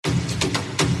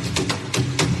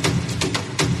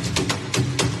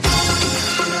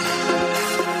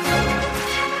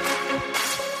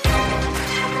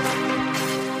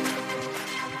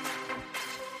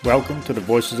Welcome to the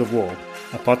Voices of War,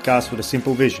 a podcast with a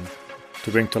simple vision to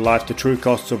bring to life the true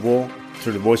costs of war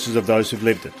through the voices of those who've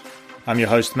lived it. I'm your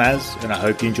host Maz, and I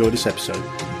hope you enjoy this episode.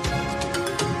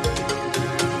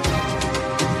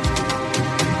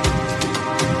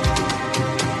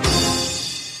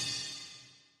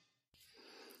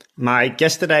 My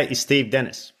guest today is Steve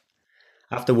Denis.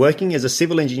 After working as a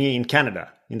civil engineer in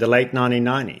Canada in the late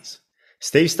 1990s,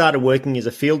 Steve started working as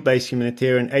a field-based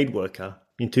humanitarian aid worker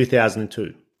in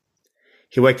 2002.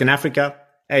 He worked in Africa,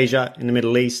 Asia, and the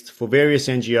Middle East for various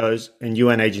NGOs and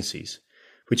UN agencies,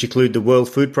 which include the World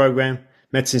Food Programme,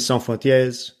 Médecins Sans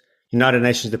Frontières, United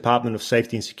Nations Department of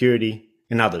Safety and Security,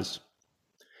 and others.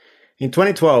 In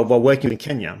 2012, while working in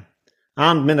Kenya,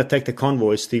 armed men attacked the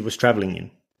convoy Steve was travelling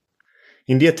in.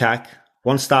 In the attack,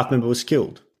 one staff member was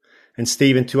killed, and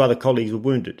Steve and two other colleagues were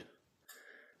wounded.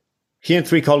 He and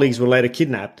three colleagues were later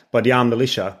kidnapped by the armed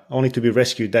militia, only to be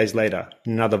rescued days later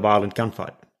in another violent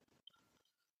gunfight.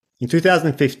 In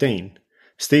 2015,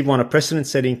 Steve won a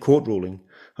precedent-setting court ruling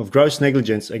of gross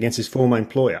negligence against his former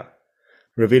employer,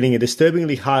 revealing a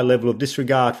disturbingly high level of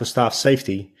disregard for staff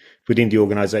safety within the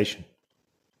organisation.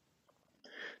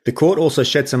 The court also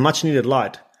shed some much-needed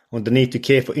light on the need to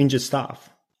care for injured staff,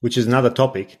 which is another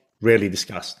topic rarely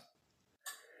discussed.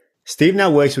 Steve now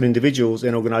works with individuals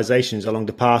and organisations along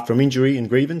the path from injury and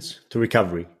grievance to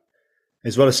recovery,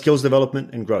 as well as skills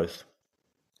development and growth.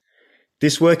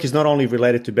 This work is not only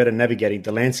related to better navigating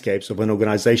the landscapes of an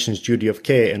organisation's duty of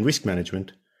care and risk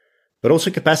management, but also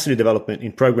capacity development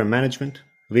in program management,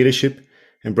 leadership,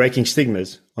 and breaking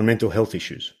stigmas on mental health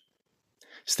issues.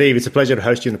 Steve, it's a pleasure to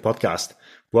host you on the podcast.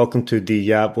 Welcome to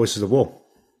the Voices of War.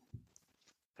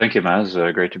 Thank you, Maz.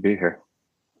 Great to be here.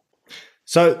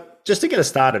 So, just to get us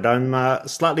started, I'm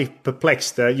slightly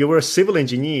perplexed. You were a civil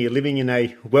engineer living in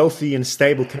a wealthy and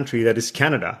stable country that is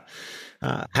Canada.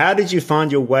 How did you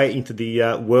find your way into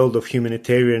the world of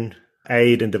humanitarian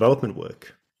aid and development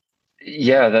work?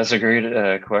 Yeah, that's a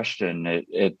great question.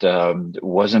 It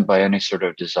wasn't by any sort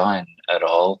of design at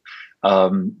all.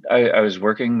 I was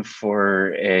working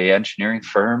for a engineering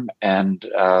firm, and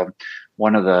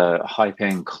one of the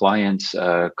high-paying clients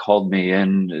called me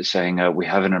in saying, we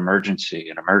have an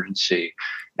emergency.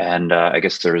 And I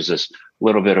guess there was this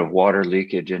little bit of water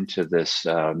leakage into this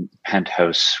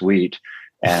penthouse suite,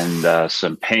 and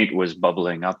some paint was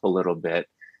bubbling up a little bit.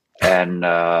 And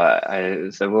I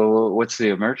said, well, what's the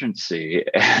emergency?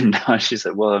 And she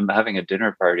said, well, I'm having a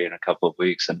dinner party in a couple of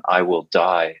weeks, and I will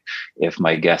die if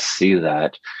my guests see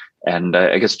that. And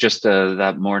I guess just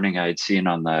that morning, I'd seen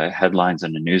on the headlines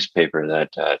in the newspaper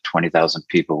that 20,000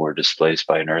 people were displaced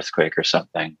by an earthquake or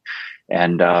something.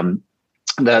 And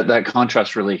that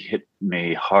contrast really hit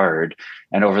me hard.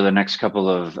 And over the next couple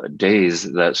of days,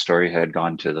 that story had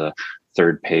gone to the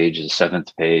third page, the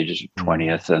seventh page,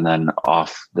 20th, and then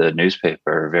off the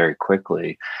newspaper very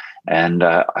quickly. And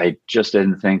I just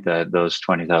didn't think that those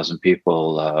 20,000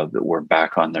 people were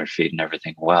back on their feet and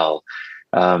everything well.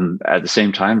 At the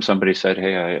same time, somebody said,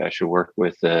 hey, I should work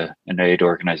with an aid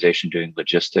organization doing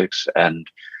logistics. And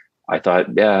I thought,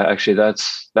 yeah, actually,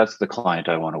 that's the client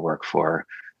I want to work for.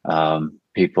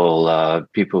 People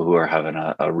who are having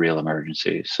a real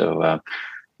emergency. So,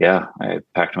 yeah, I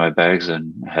packed my bags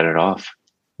and headed off.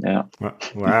 Yeah.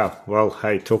 Wow. Well,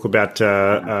 hey, talk about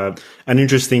an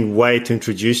interesting way to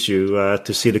introduce you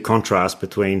to see the contrast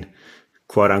between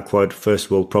quote unquote first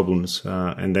world problems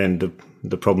and then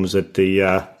the problems that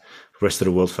the rest of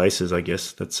the world faces. I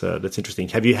guess that's interesting.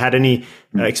 Have you had any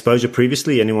exposure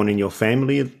previously? Anyone in your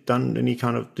family have done any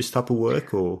kind of this type of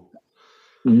work or?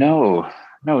 No,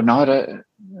 not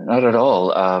at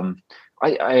all.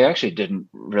 I actually didn't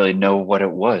really know what it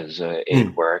was,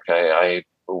 aid work. I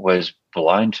was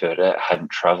blind to it. I hadn't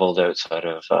traveled outside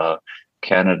of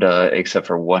Canada except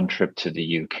for one trip to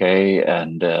the UK.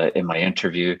 And in my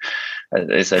interview,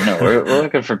 they said, no, we're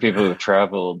looking for people who've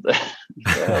traveled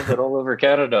but all over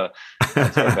Canada.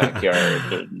 That's our backyard.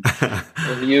 And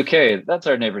in the UK, that's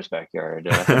our neighbor's backyard.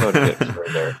 How about a bit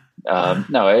further?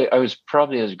 No, I was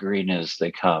probably as green as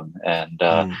they come. And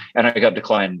I got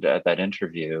declined at that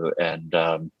interview. And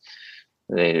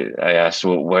I asked,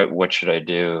 well, what should I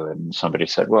do? And somebody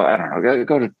said, well, I don't know,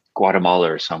 go to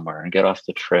Guatemala or somewhere and get off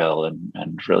the trail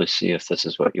and really see if this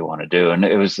is what you want to do. And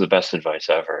it was the best advice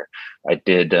ever. I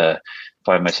did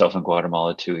find myself in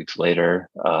Guatemala 2 weeks later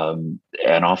and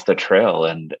off the trail.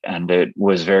 And it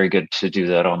was very good to do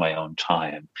that on my own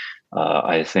time.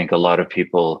 I think a lot of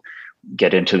people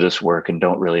get into this work and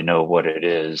don't really know what it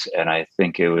is. And I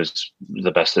think it was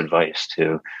the best advice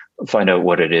to find out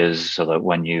what it is so that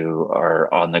when you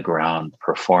are on the ground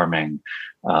performing,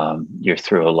 you're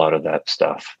through a lot of that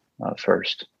stuff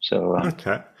first. So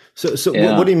okay. So what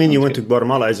Yeah. do you mean you went to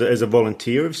Guatemala as a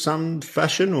volunteer of some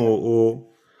fashion, or?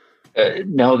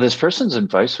 No, this person's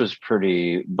advice was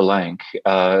pretty blank.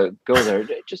 Go there,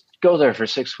 just go there for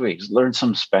 6 weeks, learn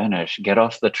some Spanish, get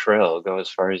off the trail, go as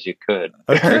far as you could,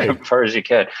 or as Okay. far as you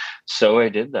can. So I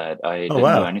did that. I Oh didn't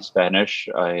know wow. any Spanish.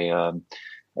 I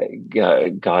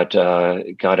got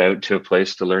out to a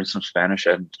place to learn some Spanish,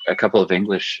 and a couple of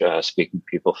English speaking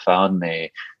people found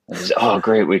me. And they said, "Oh,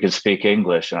 great, we can speak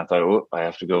English." And I thought, "Oh, I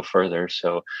have to go further."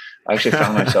 So I actually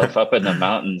found myself up in the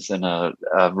mountains in a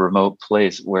remote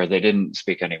place where they didn't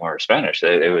speak any more Spanish.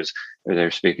 They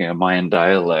were speaking a Mayan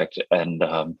dialect, and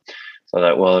so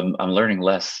that well, I'm learning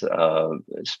less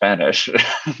Spanish,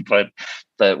 but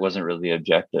that wasn't really the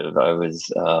objective. I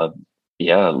was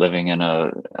yeah, living in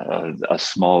a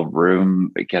small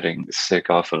room, getting sick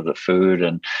off of the food,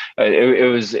 and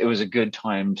it was a good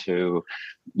time to,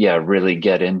 yeah, really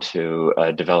get into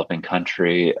a developing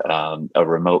country, a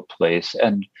remote place,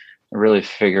 and really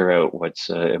figure out what's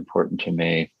important to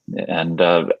me, and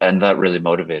that really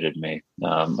motivated me.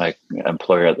 My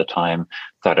employer at the time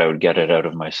thought I would get it out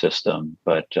of my system,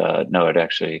 but no, it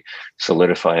actually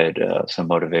solidified some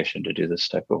motivation to do this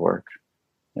type of work.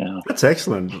 Yeah. That's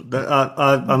excellent.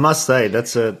 I must say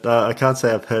I can't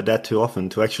say I've heard that too often.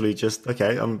 To actually just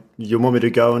okay, you want me to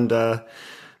go and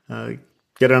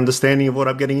get an understanding of what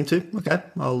I'm getting into? Okay,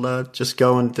 I'll just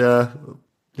go and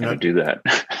Do that.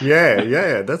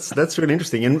 yeah. That's really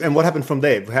interesting. And what happened from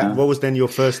there? What was then your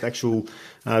first actual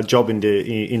job in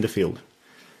the field?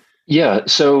 Yeah.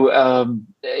 So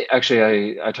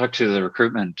actually, I talked to the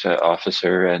recruitment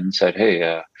officer and said,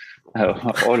 "Hey,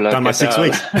 hola, Done my ¿qué 6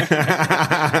 weeks.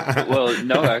 tal?" Well,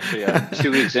 no, actually,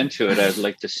 2 weeks into it, I'd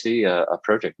like to see a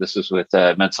project. This was with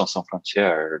Médecins Sans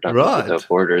Frontières, or Doctors Without Right.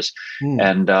 Borders, Hmm.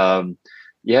 and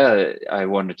yeah, I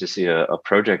wanted to see a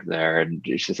project there. And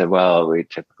she said, "Well, we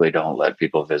typically don't let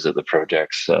people visit the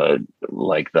projects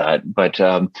like that, but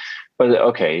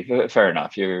okay, fair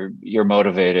enough. You're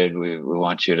motivated. We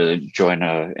want you to join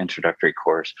a introductory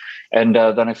course." And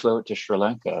then I flew out to Sri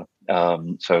Lanka.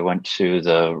 So I went to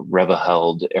the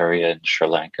rebel-held area in Sri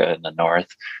Lanka in the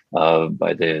north,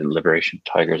 by the Liberation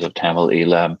Tigers of Tamil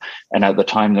Eelam. And at the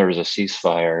time, there was a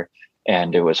ceasefire,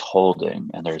 and it was holding,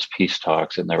 and there was peace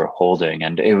talks, and they were holding,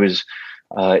 and it was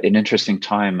an interesting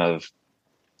time of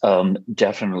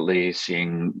definitely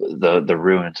seeing the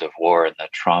ruins of war and the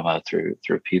trauma through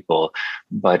people.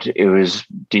 But it was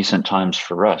decent times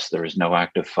for us. There was no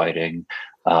active fighting.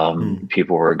 Hmm.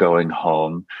 People were going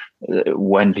home.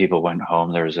 When people went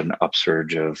home, there was an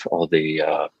upsurge of all the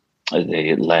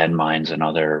landmines and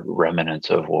other remnants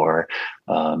of war.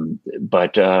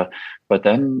 But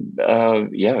then,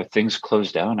 yeah, things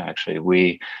closed down. Actually,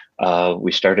 we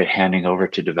started handing over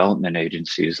to development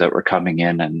agencies that were coming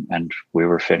in, and we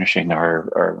were finishing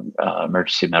our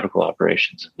emergency medical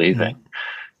operations and Hmm. leaving.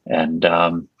 And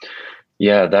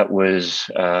yeah, that was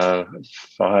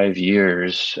 5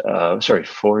 years, sorry,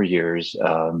 4 years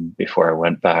before I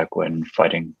went back, when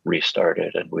fighting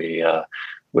restarted, and we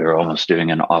were almost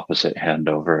doing an opposite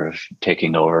handover of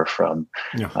taking over from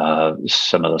Yeah.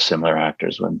 some of the similar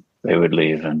actors when they would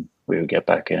leave and we would get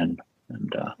back in.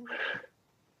 And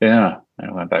yeah,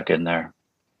 I went back in there.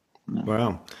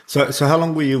 Wow. So how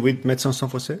long were you with Médecins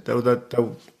Sans Frontières?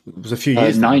 That was a few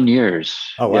years then. 9 years.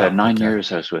 Oh Yeah, wow. 9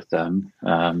 years I was with them.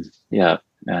 Yeah,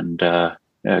 and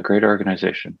yeah, great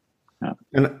organization. Yeah.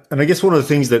 And I guess one of the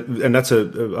things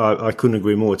I couldn't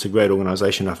agree more. It's a great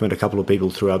organization. I've met a couple of people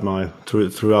throughout my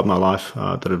life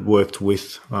that have worked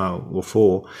with or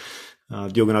for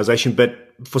the organization. But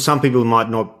for some people, it might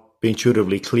not be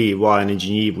intuitively clear why an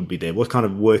engineer would be there. What kind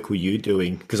of work were you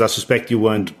doing? Because I suspect you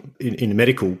weren't in the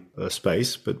medical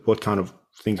space, but what kind of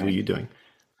things were Right. you doing?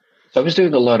 So I was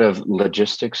doing a lot of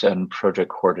logistics and project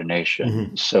coordination.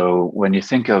 Hmm. So when you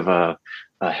think of a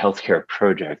healthcare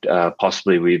project,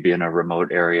 possibly we'd be in a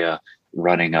remote area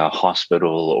running a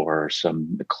hospital or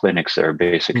some clinics that are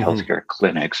basic Hmm. healthcare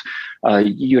clinics.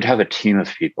 You'd have a team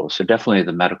of people. So definitely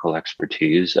the medical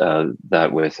expertise,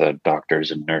 that with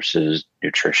doctors and nurses,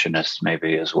 nutritionists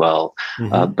maybe as well.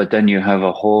 Hmm. But then you have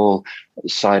a whole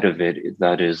side of it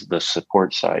that is the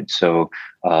support side. So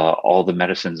all the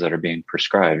medicines that are being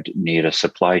prescribed need a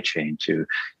supply chain to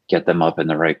get them up in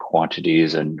the right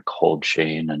quantities, and cold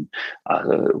chain, and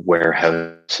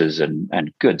warehouses,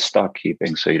 and good stock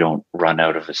keeping, so you don't run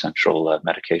out of essential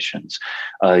medications.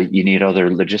 You need other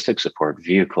logistic support,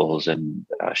 vehicles, and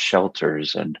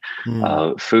shelters, and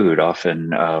Hmm. food.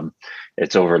 Often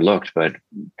it's overlooked, but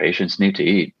patients need to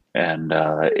eat. And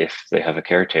if they have a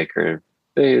caretaker,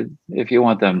 if you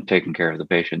want them taking care of the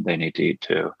patient, they need to eat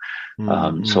too.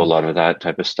 So a lot of that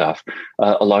type of stuff.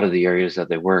 A lot of the areas that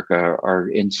they work are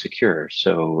insecure.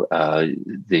 So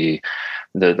there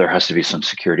has to be some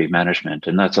security management,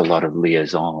 and that's a lot of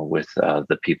liaison with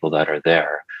the people that are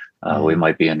there. We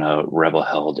might be in a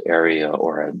rebel-held area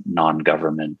or a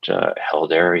non-government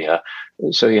held area,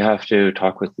 so you have to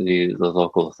talk with the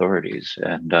local authorities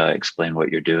and explain what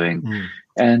you're doing,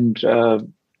 and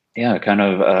kind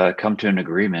of come to an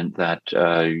agreement that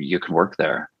you can work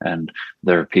there, and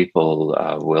their people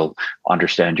will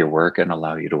understand your work and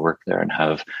allow you to work there and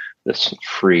have this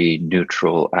free,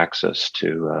 neutral access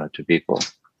to people.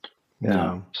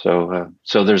 Yeah. So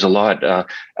there's a lot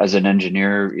as an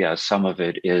engineer. Yeah, some of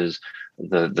it is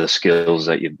the skills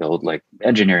that you build. Like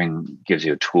engineering gives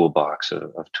you a toolbox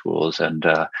of tools, and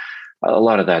a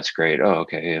lot of that's great. Oh,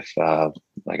 okay. If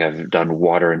like I've done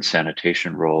water and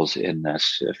sanitation roles in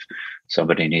this, if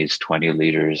somebody needs 20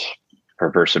 liters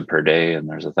per person per day, and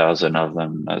there's 1,000 of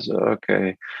them, as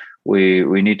okay.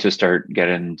 We need to start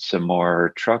getting some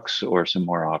more trucks or some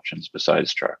more options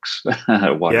besides trucks,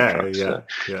 water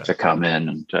trucks to come in.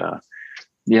 And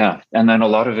and then a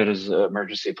lot of it is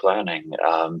emergency planning.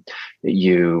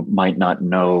 You might not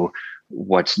know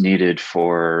what's needed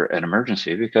for an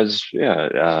emergency because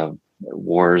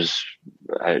wars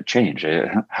change.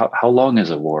 How long is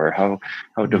a war? How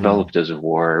developed is a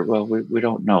war? Well, we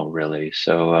don't know really.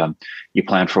 So you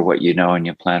plan for what you know, and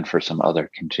you plan for some other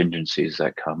contingencies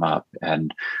that come up,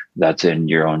 and that's in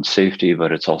your own safety,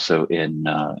 but it's also in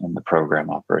the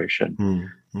program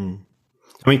operation.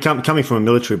 I mean, coming from a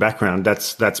military background,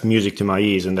 that's music to my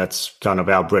ears, and that's kind of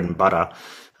our bread and butter.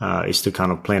 Is to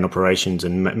kind of plan operations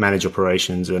and manage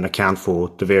operations and account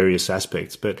for the various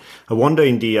aspects. But I wonder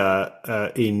in the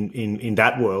in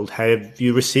that world, have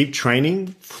you received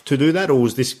training to do that, or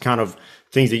was this kind of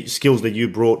skills that you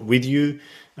brought with you,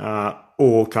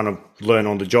 or kind of learn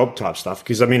on the job type stuff?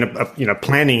 Because I mean,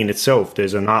 planning in itself,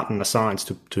 there's an art and a science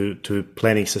to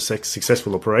planning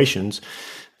successful operations.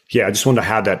 Yeah, I just wonder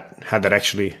how that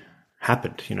actually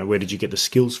happened. Where did you get the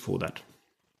skills for that?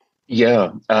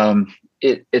 Yeah.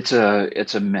 It's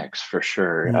a mix for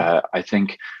sure. I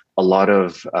think a lot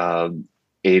of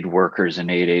aid workers and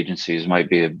aid agencies might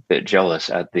be a bit jealous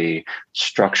at the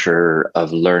structure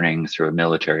of learning through a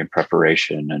military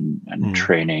preparation and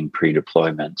training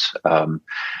pre-deployments.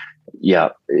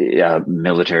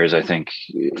 Militaries, I think,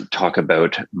 talk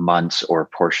about months or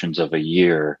portions of a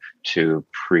year to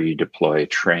pre-deploy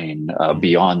train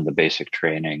beyond the basic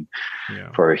training.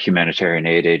 For humanitarian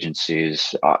aid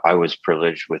agencies, I was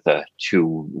privileged with a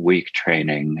 2-week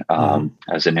training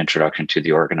as an introduction to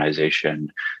the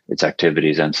organization, its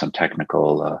activities, and some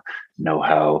technical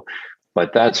know-how.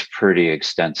 But that's pretty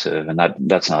extensive, and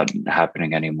that's not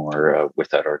happening anymore with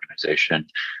that organization.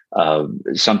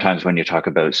 Sometimes when you talk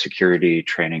about security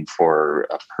training for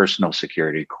a personal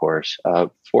security course,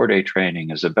 4-day training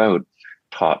is about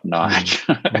top notch,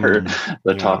 or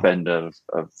the top end of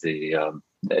the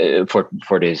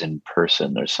 4 days in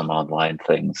person. There's some online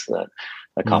things that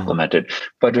complement it.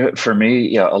 But for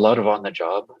me, a lot of on the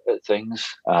job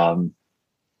things.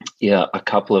 A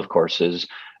couple of courses.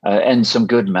 And some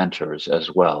good mentors as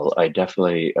well. I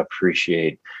definitely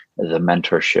appreciate the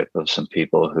mentorship of some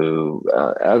people who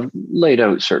have laid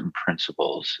out certain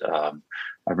principles. I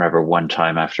remember one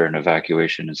time after an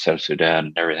evacuation in South Sudan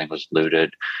and everything was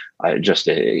looted, I just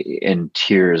in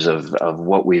tears of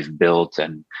what we've built,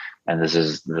 and this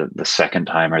is the second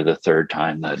time or the third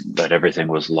time that everything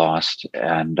was lost.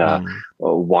 And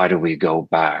why do we go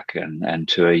back? And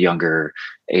to a younger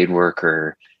aid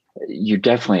worker, you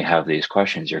definitely have these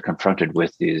questions. You're confronted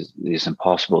with these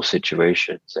impossible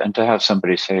situations, and to have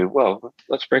somebody say, well,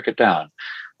 let's break it down.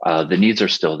 The needs are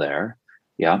still there.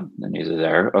 Yeah, the needs are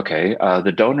there. Okay.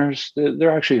 The donors,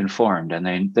 they're actually informed, and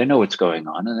they know what's going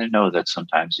on, and they know that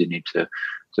sometimes you need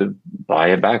to buy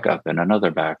a backup and another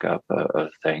backup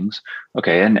of things.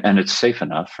 Okay. And it's safe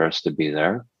enough for us to be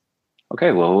there.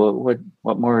 Okay. Well,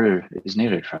 what more is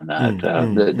needed from that?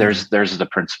 There's the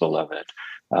principle of it.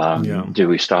 Do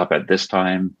we stop at this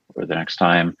time or the next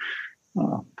time?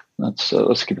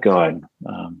 Let's keep going.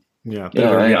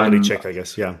 Reality check, I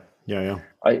guess. Yeah.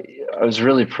 I was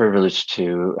really privileged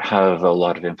to have a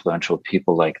lot of influential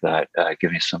people like that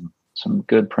give me some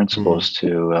good principles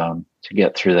to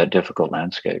get through that difficult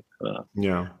landscape.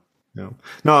 No,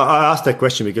 I asked that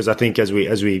question because I think as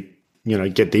we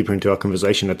get deeper into our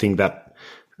conversation, I think that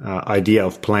idea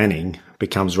of planning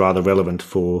becomes rather relevant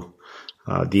for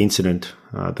the incident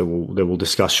that we'll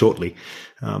discuss shortly.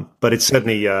 But it's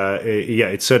certainly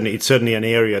it's certainly an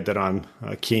area that I'm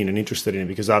keen and interested in,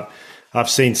 because I've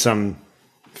seen some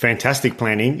fantastic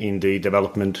planning in the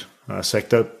development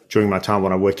sector during my time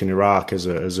when I worked in Iraq as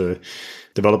a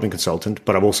development consultant,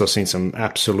 but I've also seen some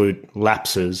absolute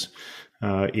lapses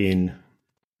in.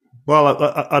 Well,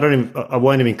 I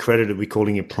won't even credit it with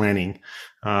calling it planning.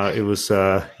 It was,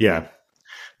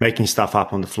 making stuff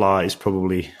up on the fly is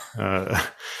probably,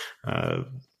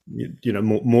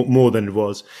 more than it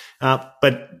was.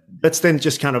 But let's then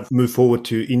just kind of move forward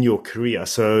to in your career.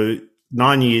 So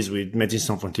 9 years with Médecins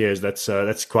Sans Frontières,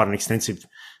 that's quite an extensive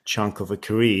chunk of a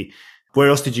career. Where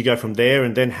else did you go from there?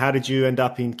 And then how did you end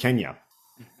up in Kenya?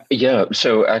 Yeah,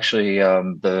 so actually,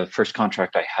 the first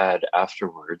contract I had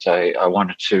afterwards, I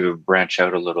wanted to branch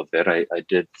out a little bit. I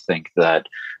did think that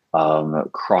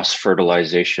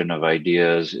cross-fertilization of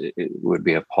ideas it would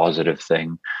be a positive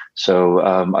thing. So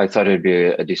I thought it'd be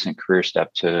a decent career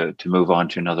step to move on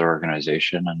to another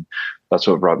organization. And that's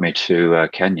what brought me to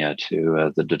Kenya,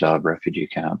 to the Dadaab refugee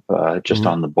camp, just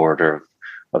on the border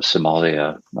of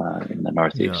Somalia in the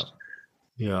northeast.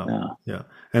 Yeah.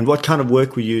 And what kind of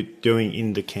work were you doing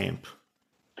in the camp?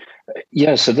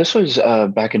 Yeah, so this was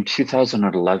back in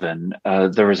 2011.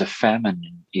 There was a famine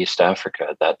in East Africa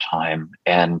at that time,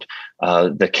 and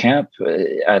the camp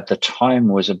at the time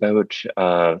was about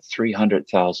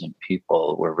 300,000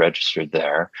 people were registered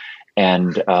there.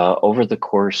 And over the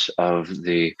course of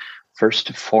the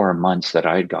first 4 months that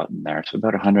I'd gotten there, so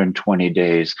about 120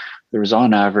 days, there was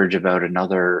on average about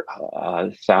another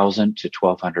 1,000 to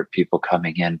 1,200 people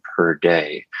coming in per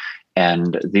day.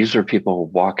 And these were people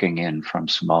walking in from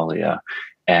Somalia.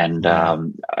 And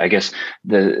I guess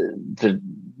the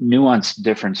nuanced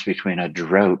difference between a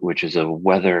drought, which is a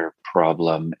weather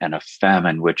problem, and a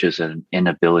famine, which is an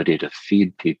inability to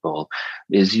feed people,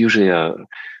 is usually a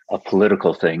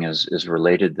political thing is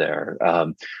related there.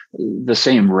 The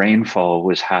same rainfall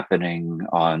was happening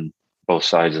on both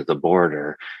sides of the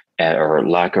border, or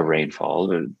lack of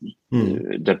rainfall,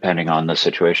 depending on the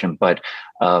situation. But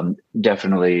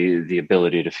definitely the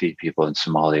ability to feed people in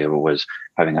Somalia was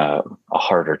having a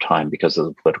harder time because of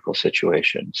the political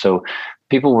situation. So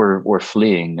people were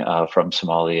fleeing from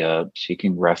Somalia,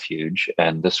 seeking refuge,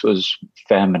 and this was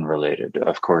famine related.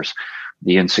 Of course,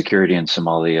 the insecurity in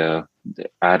Somalia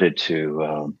added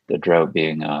to the drought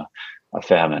being a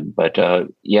famine. But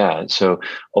so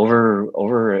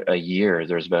over a year,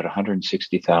 there's about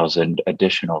 160,000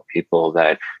 additional people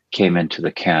that came into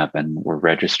the camp and were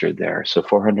registered there. So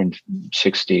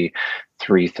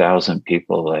 463,000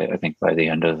 people, I think, by the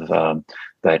end of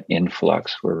that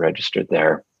influx were registered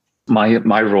there.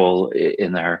 My role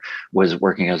in there was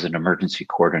working as an emergency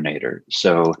coordinator.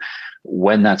 So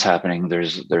when that's happening,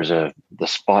 the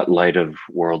spotlight of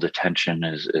world attention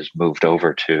is moved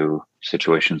over to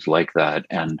situations like that,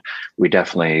 and we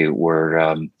definitely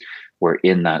were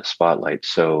in that spotlight.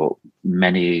 So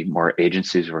many more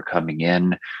agencies were coming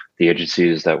in. The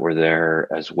agencies that were there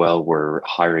as well were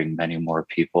hiring many more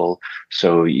people.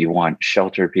 So you want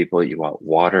shelter people, you want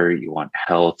water, you want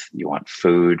health, you want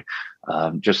food.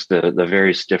 Just the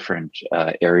various different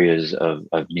areas of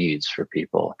needs for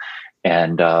people.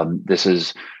 And this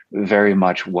is very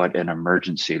much what an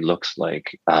emergency looks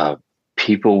like.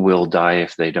 People will die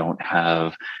if they don't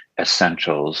have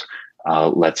essentials.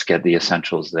 Let's get the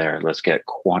essentials there. Let's get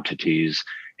quantities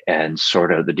and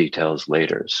sort out the details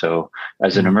later. So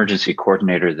as an emergency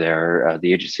coordinator there,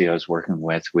 the agency I was working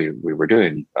with, we were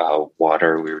doing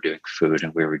water, we were doing food,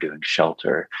 and we were doing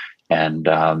shelter. And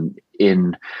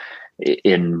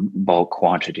in bulk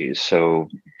quantities. So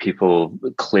people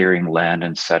clearing land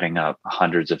and setting up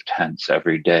hundreds of tents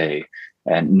every day,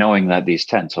 and knowing that these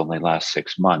tents only last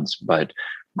 6 months. But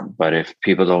if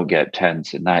people don't get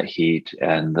tents in that heat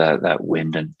and that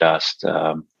wind and dust,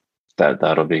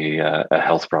 that'll be a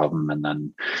health problem, and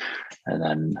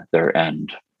then their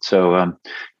end. So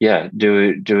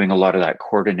doing a lot of that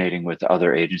coordinating with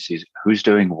other agencies, who's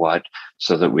doing what,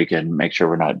 so that we can make sure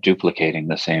we're not duplicating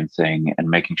the same thing, and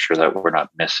making sure that we're not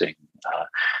missing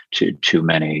too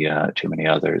many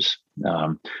others.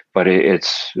 But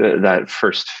it's that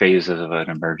first phase of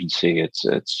an emergency.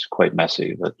 It's quite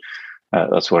messy, but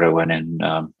that's what I went in,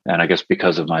 and I guess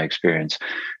because of my experience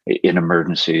in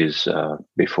emergencies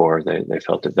before, they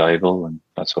felt it valuable, and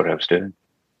that's what I was doing.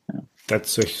 That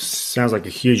sounds like a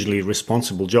hugely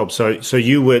responsible job. So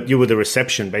you were the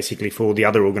reception basically for the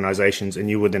other organizations, and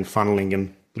you were then funneling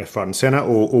them left, right, and center,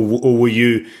 or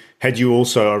had you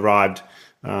also arrived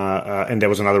and there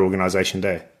was another organization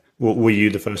there? Were you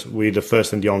the first? Were you the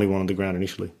first and the only one on the ground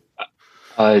initially?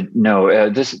 No,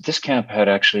 this camp had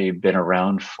actually been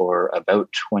around for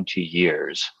about 20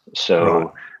 years.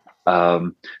 So,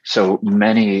 so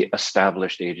many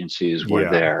established agencies were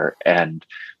there, and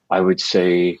I would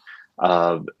say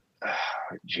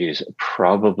geez,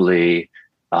 probably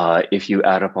if you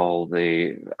add up all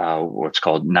the what's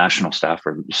called national staff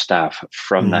or staff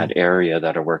from that area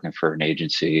that are working for an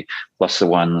agency, plus the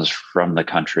ones from the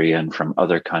country and from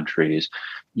other countries,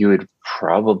 you would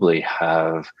probably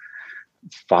have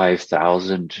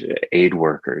 5,000 aid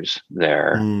workers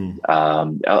there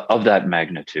of that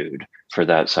magnitude for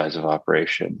that size of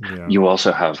operation. Yeah. You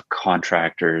also have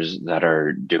contractors that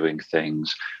are doing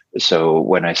things. So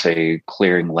when I say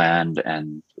clearing land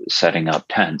and setting up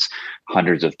tents,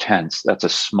 hundreds of tents, that's a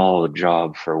small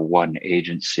job for one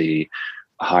agency.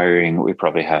 Hiring, we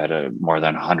probably had more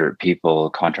than 100 people,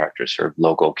 contractors, or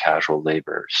local casual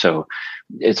labor. So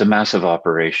it's a massive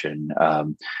operation.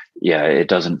 It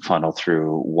doesn't funnel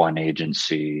through one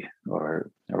agency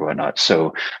or whatnot.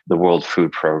 So the World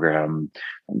Food Program,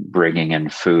 bringing in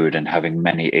food and having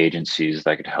many agencies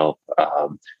that could help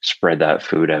spread that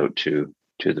food out to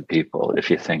the people.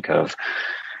 If you think of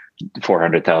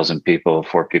 400,000 people,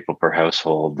 4 people per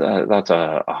household, that's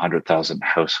 100,000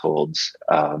 households.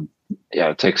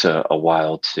 It takes a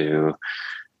while to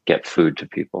get food to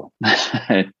people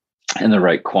in the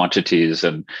right quantities,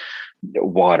 and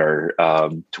water,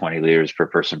 20 liters per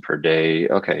person per day.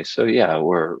 Okay, so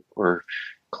we're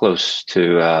close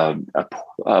to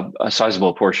a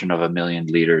sizable portion of 1 million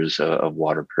liters of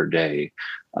water per day.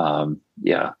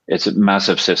 It's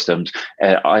massive systems.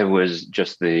 I was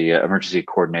just the emergency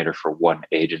coordinator for one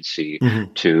agency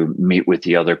to meet with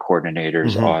the other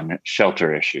coordinators on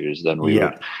shelter issues. Then we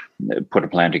would put a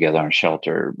plan together on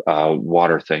shelter,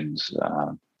 water things.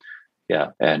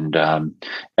 And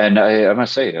I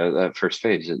must say that first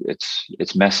phase,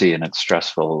 it's messy and it's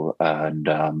stressful,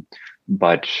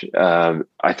 but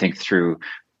I think through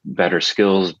better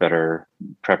skills, better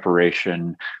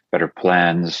preparation, better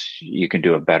plans, you can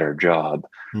do a better job.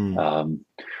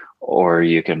 Or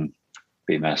you can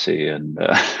be messy and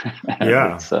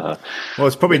it's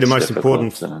probably the most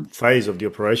important phase of the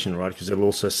operation, right? Because it'll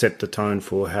also set the tone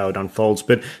for how it unfolds.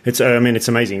 But it's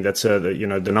amazing. That's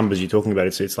the numbers you're talking about.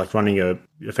 It's like running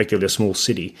effectively a small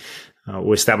city.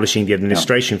 Or establishing the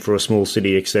administration for a small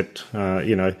city, except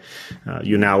you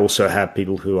now also have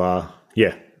people who are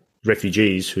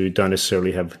refugees who don't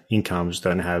necessarily have incomes,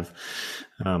 don't have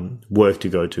work to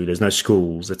go to. There's no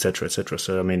schools, etc., etc.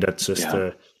 So that's just.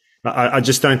 I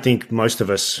just don't think most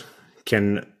of us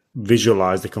can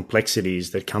visualize the complexities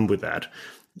that come with that,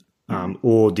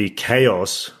 or the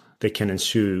chaos that can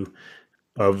ensue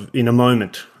in a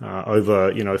moment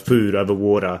over food, over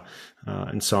water,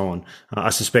 and so on. I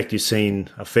suspect you've seen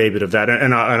a fair bit of that,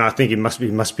 and I think it must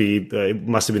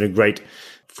have been a great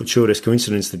fortuitous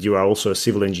coincidence that you are also a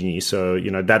civil engineer. So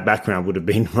that background would have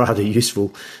been rather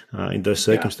useful in those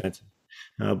circumstances.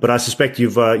 But I suspect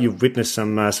you've witnessed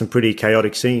some pretty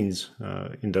chaotic scenes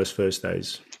in those first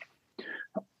days.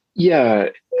 Yeah,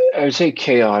 I would say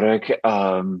chaotic,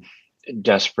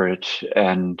 desperate,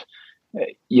 and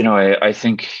I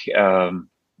think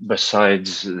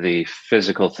besides the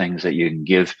physical things that you can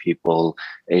give people,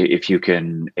 if you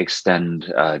can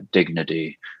extend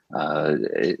dignity,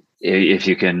 if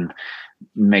you can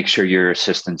make sure your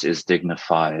assistance is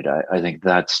dignified, I think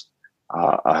that's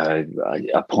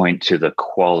a point to the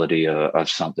quality of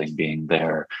something being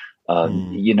there.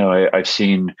 I've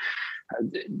seen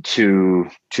two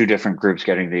different groups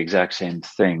getting the exact same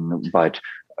thing, but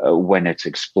when it's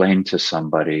explained to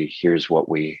somebody, here's what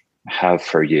we have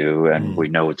for you, and we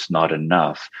know it's not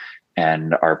enough,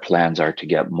 and our plans are to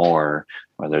get more,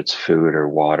 whether it's food or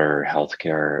water, or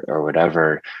healthcare or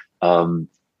whatever,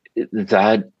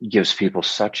 that gives people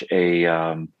such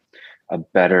a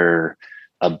better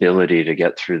ability to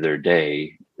get through their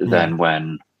day than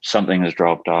when something is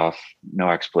dropped off, no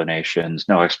explanations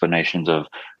of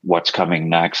what's coming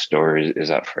next, or is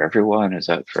that for everyone? Is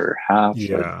that for half?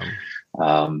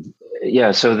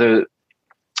 So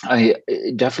I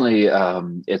definitely,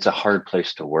 it's a hard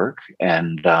place to work,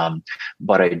 and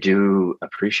but I do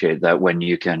appreciate that when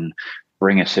you can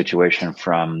bring a situation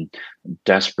from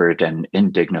desperate and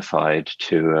indignified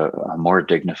to a more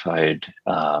dignified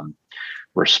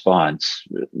response,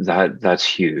 that's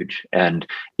huge. And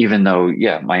even though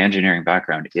my engineering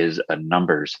background is a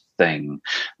numbers thing,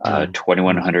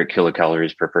 2,100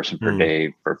 kilocalories per person per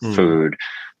day for food,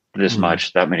 this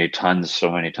much, that many tons,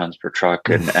 so many tons per truck,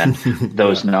 and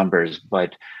those numbers,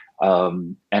 but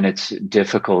and it's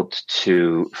difficult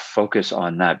to focus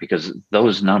on that, because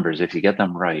those numbers, if you get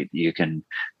them right, you can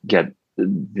get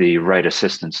the right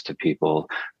assistance to people.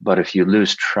 But if you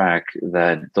lose track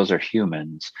that those are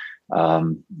humans,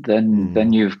 then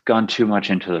you've gone too much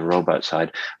into the robot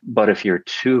side. But if you're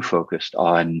too focused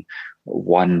on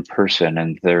one person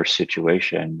and their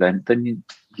situation, then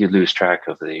you lose track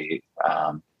of the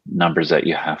numbers that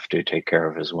you have to take care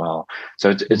of as well.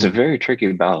 So it's a very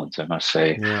tricky balance, I must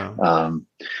say.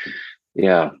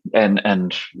 Yeah.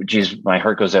 And geez, my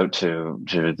heart goes out to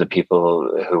the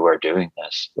people who are doing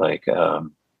this. Like,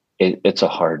 it's a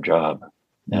hard job.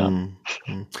 Yeah.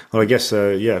 Well, I guess,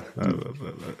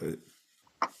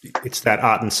 it's that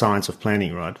art and science of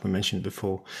planning, right? We mentioned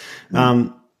before.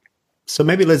 So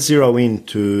maybe let's zero in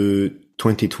to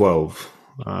 2012,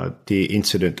 the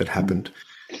incident that happened.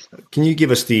 Can you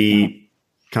give us the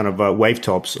kind of wave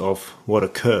tops of what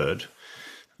occurred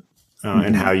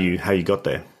and how you got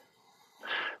there?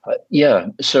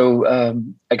 So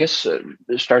I guess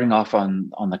starting off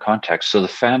on the context. So the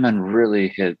famine really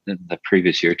hit in the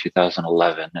previous year,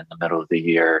 2011, in the middle of the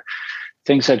year.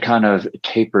 Things had kind of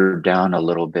tapered down a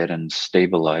little bit and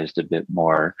stabilized a bit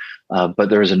more. But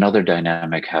there was another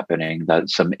dynamic happening, that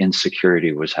some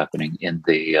insecurity was happening in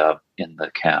the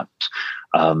camps.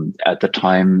 At the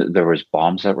time, there was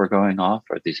bombs that were going off,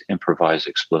 or these improvised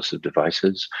explosive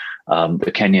devices.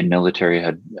 The Kenyan military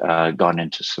had gone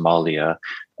into Somalia,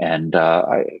 and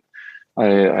I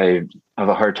have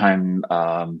a hard time,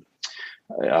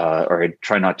 or I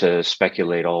try not to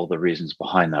speculate all the reasons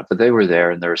behind that, but they were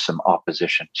there, and there was some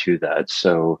opposition to that.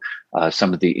 So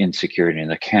some of the insecurity in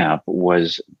the camp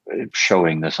was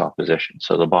showing this opposition.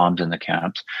 So the bombs in the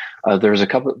camps. There was a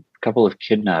couple of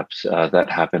kidnaps that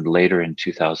happened later in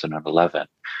 2011.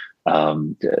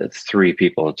 3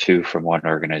 people, 2 from one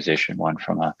organization, 1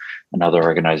 from another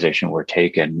organization, were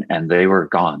taken, and they were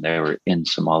gone. They were in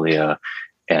Somalia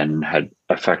and had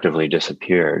effectively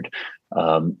disappeared.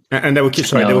 And they were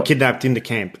they were kidnapped in the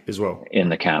camp as well. In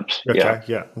the camps, okay.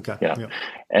 Yeah.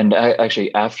 And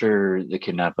actually, after the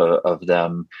kidnap of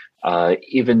them,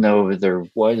 even though there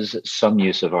was some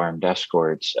use of armed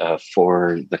escorts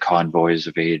for the convoys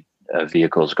of aid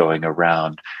vehicles going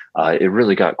around, it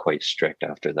really got quite strict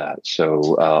after that. So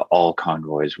all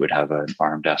convoys would have an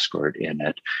armed escort in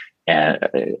it.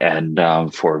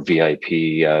 And for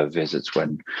VIP visits,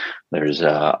 when there's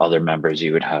other members,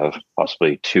 you would have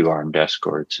possibly 2 armed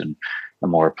escorts and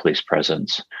more police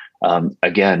presence.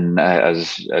 Again,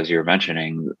 as you're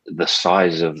mentioning, the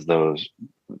size of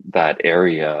that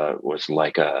area was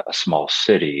like a small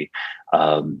city.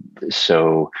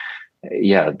 So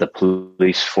the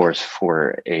police force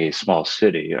for a small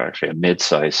city, or actually a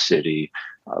mid-sized city,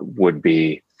 would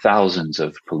be thousands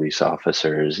of police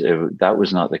officers. That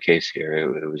was not the case here.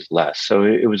 It was less. So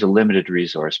it was a limited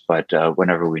resource, but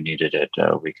whenever we needed it,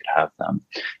 we could have them,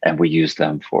 and we used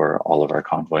them for all of our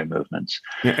convoy movements.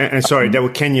 And sorry, they were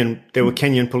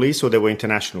Kenyan police, or they were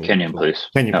international? Kenyan police.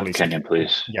 Kenyan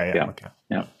police. Yeah. Okay.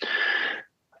 Yeah.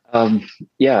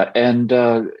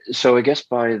 So I guess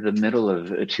by the middle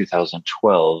of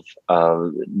 2012,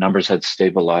 numbers had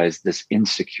stabilized. This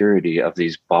insecurity of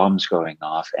these bombs going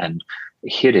off and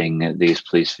hitting these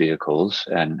police vehicles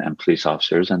and police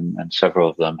officers, and several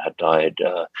of them had died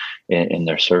in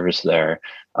their service there.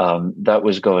 That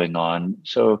was going on.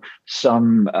 So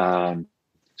some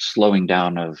slowing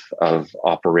down of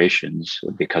operations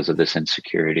because of this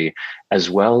insecurity, as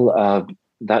well.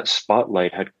 That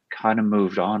spotlight had kind of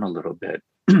moved on a little bit.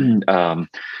 There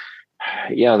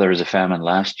was a famine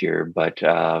last year, but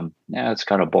it's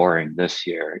kind of boring this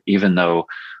year, even though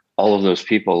all of those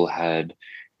people had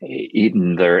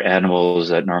eaten their animals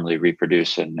that normally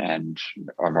reproduce and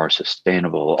are more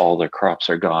sustainable. All their crops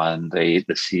are gone. They ate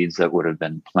the seeds that would have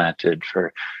been planted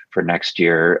for next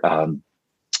year,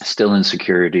 still in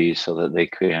security so that they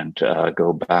can't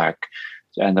go back.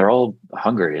 And they're all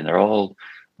hungry, and they're all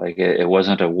like, it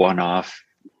wasn't a one-off,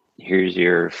 here's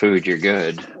your food, you're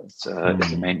good. It's a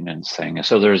maintenance thing.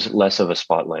 So there's less of a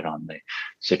spotlight on the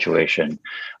situation.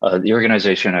 The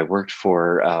organization I worked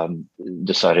for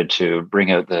decided to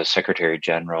bring out the Secretary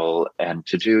General and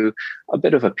to do a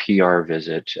bit of a PR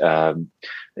visit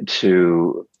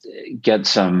to get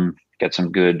some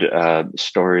good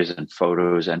stories and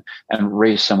photos and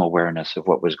raise some awareness of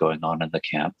what was going on in the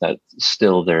camp, that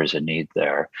still there's a need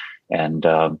there. And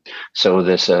so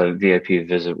this VIP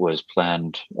visit was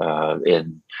planned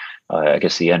in, I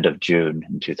guess, the end of June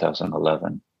in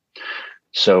 2011.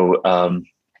 So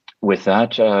with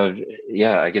that,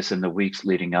 I guess in the weeks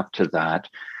leading up to that,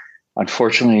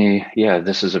 unfortunately,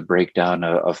 this is a breakdown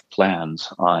of plans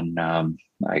on,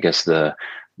 I guess, the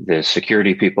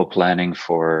security people planning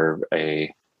for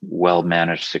a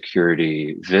well-managed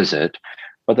security visit,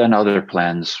 but then other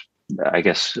plans, I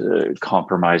guess,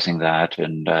 compromising that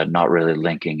and not really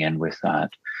linking in with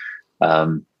that.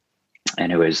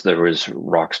 anyways, there was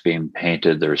rocks being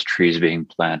painted, there was trees being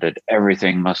planted.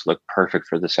 Everything must look perfect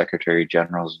for the Secretary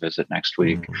General's visit next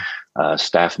week.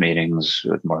 Staff meetings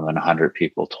with more than 100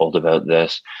 people told about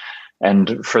this.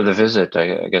 And for the visit,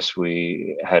 I guess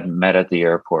we had met at the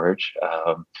airport,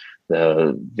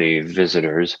 the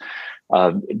visitors.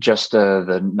 Just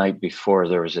the night before,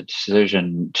 there was a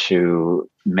decision to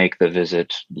make the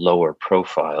visit lower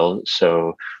profile.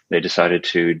 So they decided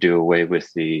to do away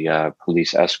with the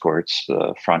police escorts,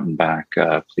 front and back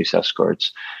police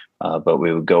escorts. But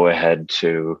we would go ahead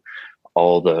to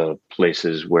all the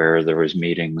places where there was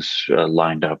meetings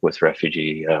lined up with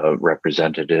refugee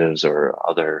representatives or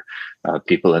other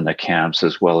people in the camps,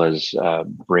 as well as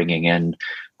bringing in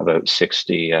about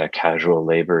 60 casual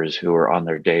laborers who were on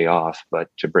their day off, but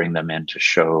to bring them in to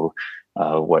show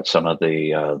what some of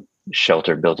the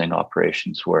shelter building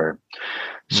operations were.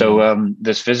 So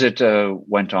this visit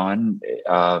went on.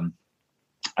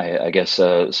 I guess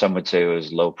some would say it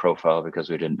was low profile because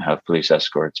we didn't have police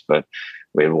escorts, but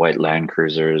we had white Land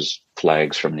Cruisers,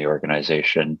 flags from the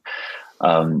organization.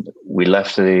 We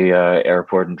left the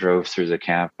airport and drove through the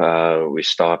camp. We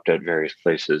stopped at various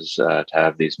places to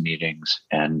have these meetings.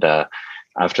 And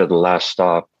after the last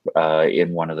stop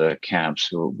in one of the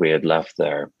camps, we had left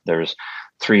there. There's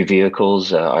 3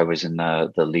 vehicles. I was in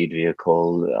the lead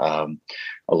vehicle.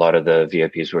 A lot of the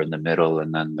VIPs were in the middle,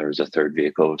 and then there was a third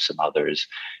vehicle with some others.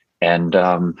 And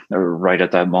right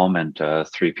at that moment,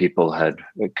 3 people had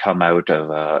come out of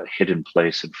a hidden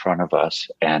place in front of us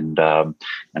and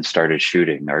started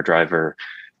shooting. Our driver,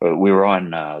 we were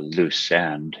on loose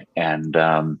sand, and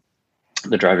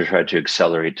the driver tried to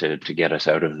accelerate to get us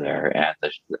out of there, and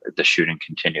the shooting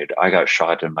continued. I got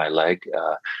shot in my leg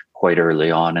quite early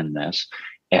on in this.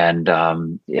 And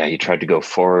he tried to go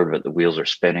forward, but the wheels are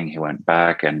spinning. He went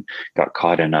back and got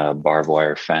caught in a barbed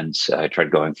wire fence. I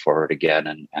tried going forward again,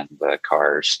 and the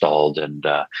car stalled and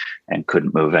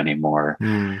couldn't move anymore.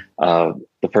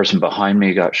 The person behind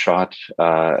me got shot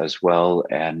as well,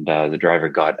 and the driver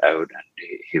got out and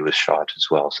he was shot as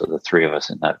well. So the 3 of us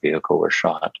in that vehicle were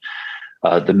shot.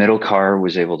 The middle car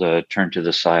was able to turn to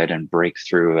the side and break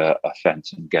through a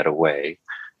fence and get away.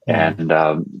 And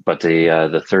but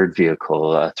the third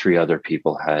vehicle, 3 other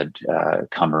people had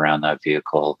come around that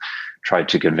vehicle, tried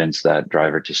to convince that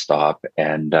driver to stop,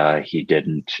 and he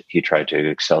didn't. He tried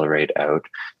to accelerate out.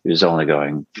 He was only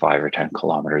going 5 or 10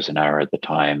 kilometers an hour at the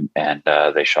time, and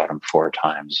they shot him 4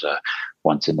 times,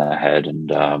 once in the head,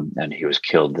 and he was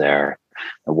killed there.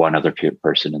 One other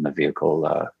person in the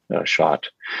vehicle shot.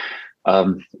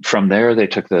 From there, they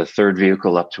took the third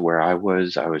vehicle up to where I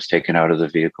was. I was taken out of the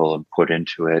vehicle and put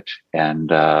into it,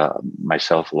 and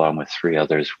myself, along with 3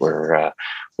 others, were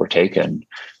taken.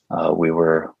 We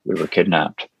were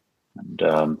kidnapped,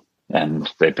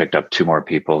 and they picked up 2 more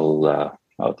people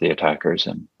of the attackers,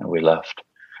 and we left.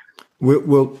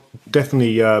 We'll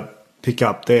definitely pick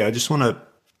up there. I just want to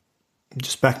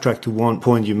backtrack to one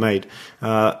point you made.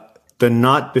 The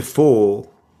night before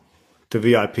the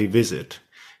VIP visit,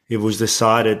 it was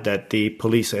decided that the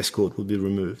police escort would be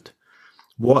removed.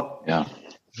 What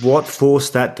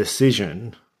forced that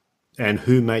decision, and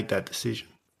who made that decision?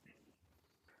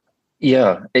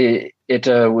 Yeah, it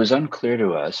was unclear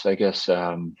to us. I guess,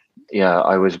 I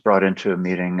was brought into a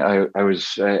meeting. I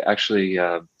was actually,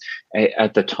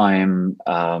 at the time,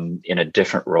 in a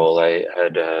different role. I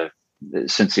had,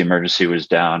 since the emergency was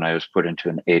down, I was put into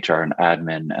an HR and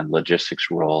admin and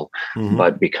logistics role.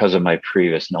 But because of my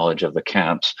previous knowledge of the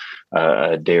camps,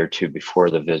 a day or 2 before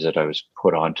the visit, I was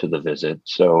put onto the visit.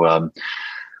 So a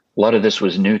lot of this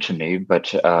was new to me,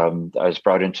 but I was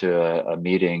brought into a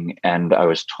meeting, and I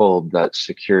was told that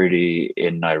security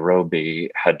in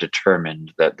Nairobi had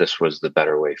determined that this was the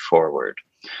better way forward.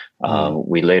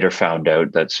 We later found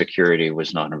out that security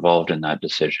was not involved in that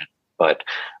decision, but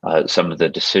some of the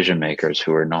decision makers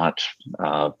who were not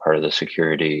part of the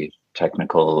security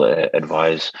technical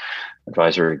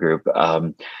advisory group,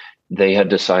 they had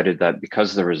decided that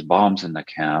because there was bombs in the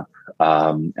camp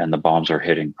and the bombs are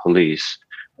hitting police,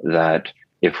 that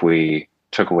if we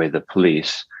took away the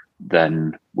police,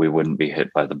 then we wouldn't be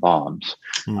hit by the bombs.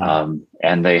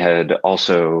 And they had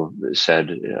also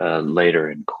said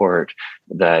later in court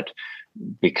that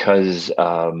because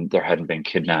there hadn't been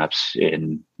kidnaps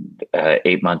in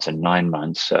 8 months and 9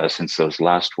 months since those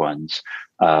last ones,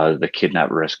 the kidnap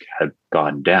risk had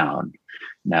gone down.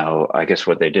 Now, I guess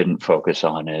what they didn't focus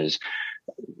on is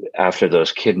after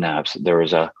those kidnaps, there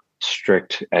was a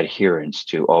strict adherence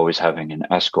to always having an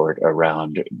escort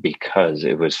around, because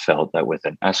it was felt that with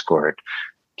an escort,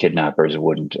 kidnappers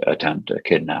wouldn't attempt a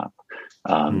kidnap.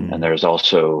 And there's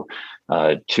also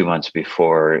 2 months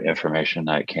before information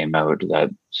that came out that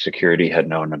security had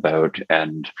known about,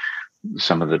 and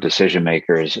some of the decision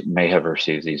makers may have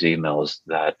received these emails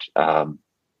that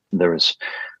there was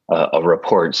a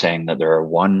report saying that there are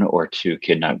 1 or 2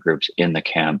 kidnap groups in the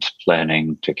camps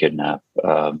planning to kidnap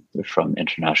from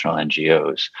international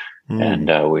NGOs.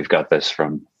 And we've got this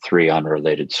from 3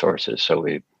 unrelated sources, so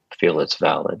we feel it's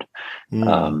valid.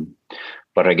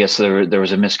 But I guess there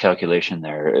was a miscalculation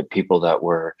there. People that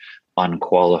were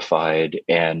unqualified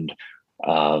and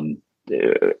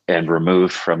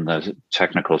removed from the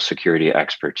technical security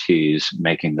expertise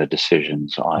making the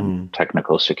decisions on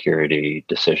technical security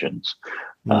decisions.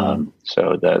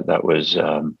 So that was,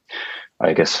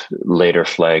 I guess, later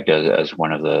flagged as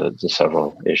one of the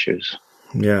several issues.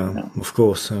 Yeah, of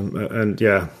course.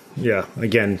 Again,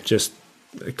 just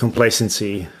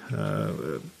complacency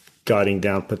guiding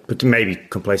down, but maybe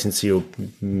complacency or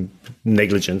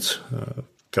negligence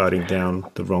guiding down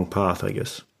the wrong path, I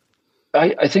guess.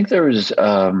 I think there was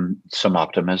some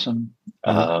optimism.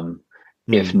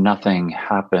 If nothing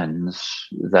happens,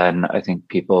 then I think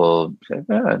people say,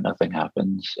 nothing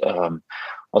happens.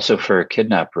 Also, for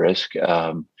kidnap risk,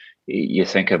 you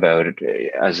think about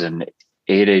it as an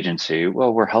aid agency.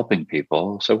 Well, we're helping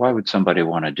people, so why would somebody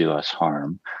want to do us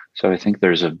harm? So I think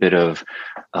there's a bit of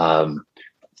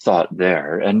thought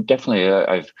there, and definitely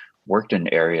I've worked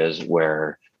in areas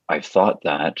where I've thought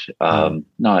that,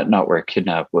 not where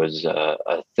kidnap was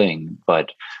a thing,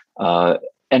 but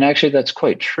and actually that's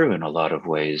quite true in a lot of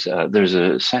ways. There's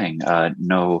a saying,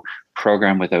 no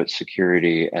program without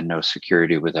security and no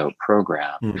security without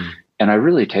program. And I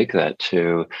really take that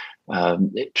to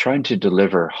trying to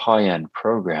deliver high-end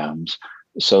programs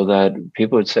so that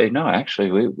people would say, no,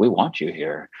 actually, we want you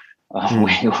here.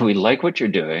 We like what you're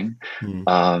doing.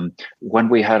 When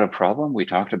we had a problem, we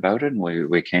talked about it and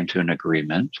we came to an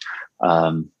agreement,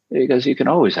 because you can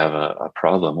always have a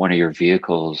problem. One of your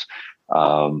vehicles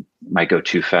might go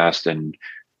too fast and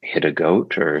hit a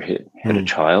goat or hit a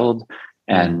child,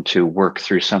 and to work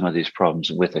through some of these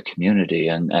problems with a community.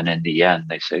 And in the end,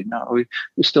 they say, no,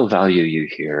 we still value you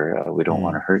here. We don't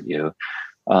want to hurt you.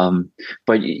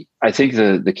 But I think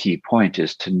the key point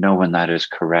is to know when that is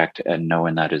correct and know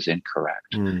when that is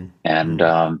incorrect. And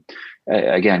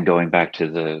again, going back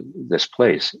to this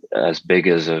place, as big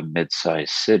as a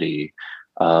mid-sized city,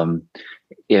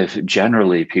 if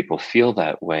generally people feel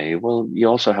that way, well, you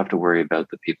also have to worry about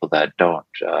the people that don't.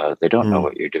 They don't know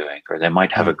what you're doing, or they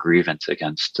might have a grievance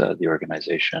against the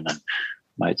organization and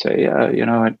might say, you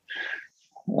know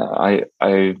what,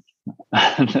 I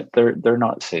they're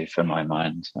not safe in my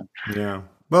mind. So. Yeah.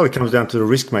 Well, it comes down to the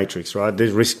risk matrix, right?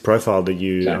 The risk profile that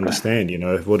you understand,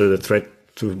 what are the threat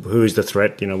to, who is the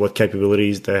threat, what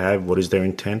capabilities they have, what is their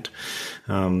intent,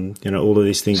 all of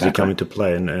these things that come into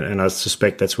play. And I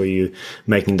suspect that's where you're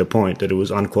making the point that it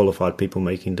was unqualified people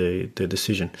making the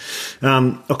decision.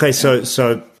 Okay.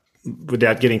 So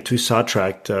without getting too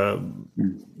sidetracked,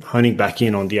 honing back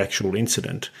in on the actual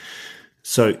incident.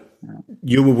 So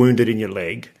you were wounded in your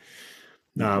leg.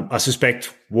 I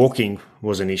suspect walking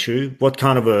was an issue. What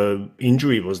kind of a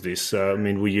injury was this?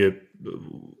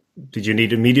 Did you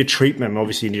need immediate treatment?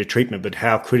 Obviously, you needed treatment, but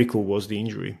how critical was the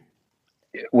injury?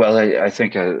 Well, I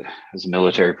think as a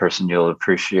military person, you'll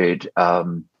appreciate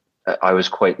I was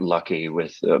quite lucky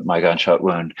with my gunshot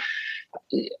wound.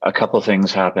 A couple of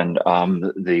things happened.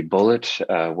 The bullet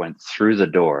went through the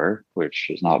door, which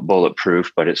is not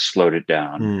bulletproof, but it slowed it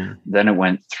down. Then it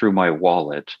went through my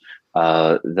wallet.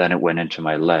 Then it went into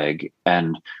my leg.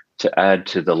 And to add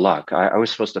to the luck, I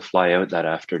was supposed to fly out that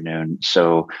afternoon.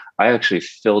 So I actually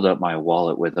filled up my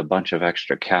wallet with a bunch of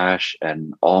extra cash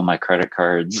and all my credit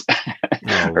cards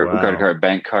credit card,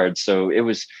 bank cards. So it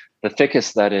was the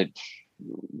thickest that it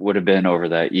would have been over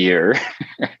that year,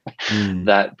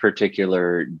 that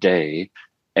particular day.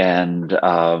 And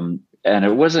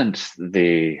it wasn't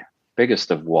the biggest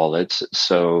of wallets,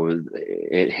 so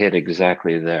it hit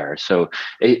exactly there. So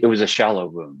it was a shallow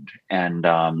wound, and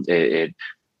it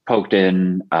poked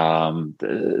in.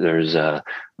 There's a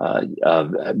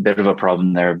bit of a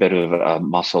problem there, a bit of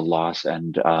muscle loss,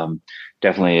 and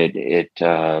definitely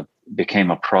it became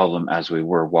a problem as we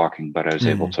were walking, but I was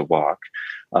able to walk.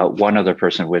 One other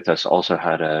person with us also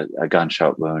had a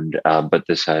gunshot wound, but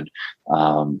this had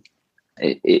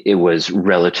it was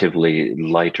relatively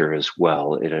lighter as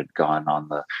well. It had gone on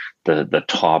the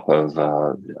top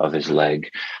of his leg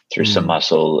through some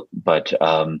muscle, but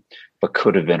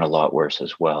could have been a lot worse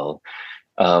as well.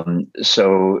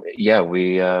 So yeah,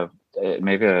 we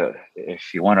maybe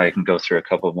if you want, I can go through a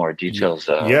couple more details.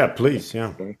 Yeah, please.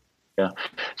 Yeah. Yeah.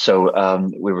 So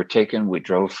we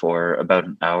drove for about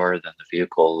an hour. Then the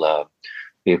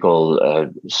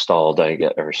vehicle stalled,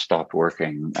 or stopped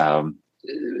working.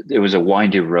 it was a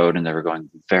windy road and they were going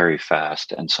very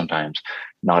fast and sometimes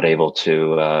not able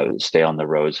to stay on the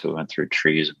road. So we went through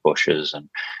trees and bushes. And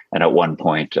at one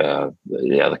point,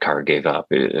 the car gave up.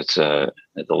 The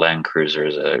Land Cruiser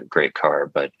is a great car,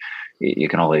 but you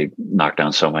can only knock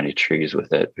down so many trees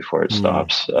with it before it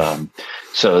stops.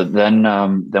 So then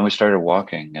we started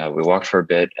walking. We walked for a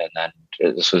bit, and then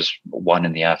this was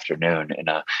 1 p.m. in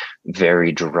a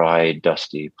very dry,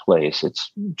 dusty place.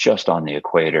 It's just on the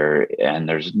equator, and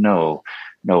there's no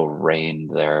rain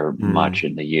there much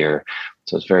in the year,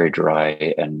 so it's very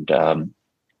dry. And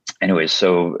anyways,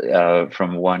 so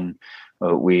from one.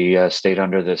 We stayed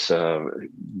under this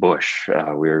bush.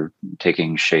 We were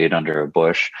taking shade under a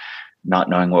bush, not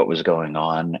knowing what was going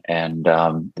on. And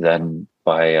then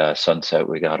by sunset,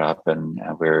 we got up and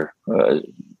we were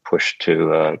pushed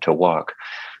to walk.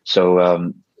 So,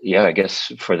 I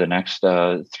guess for the next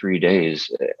 3 days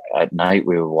at night,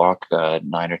 we would walk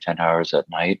 9 or 10 hours at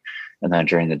night. And then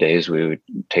during the days, we would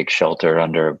take shelter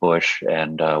under a bush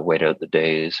and wait out the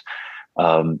days.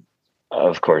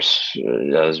 Of course,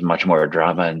 there was much more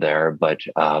drama in there, but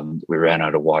we ran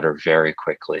out of water very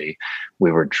quickly.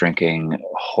 We were drinking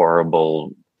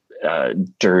horrible,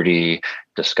 dirty,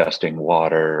 disgusting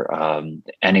water.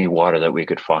 Any water that we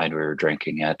could find, we were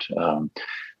drinking it.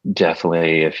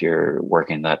 Definitely, if you're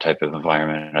working in that type of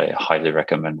environment, I highly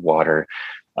recommend water.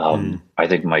 I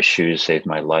think my shoes saved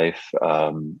my life.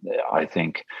 I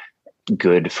think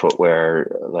good footwear,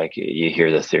 like you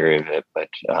hear the theory of it, but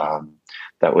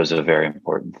that was a very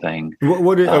important thing.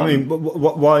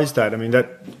 Why is that? I mean,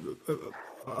 that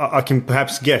I can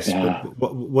perhaps guess,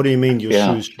 but what do you mean your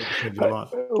shoes saved your life?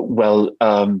 Well,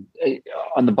 on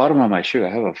the bottom of my shoe, I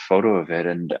have a photo of it,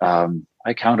 and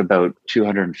I count about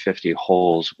 250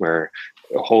 holes or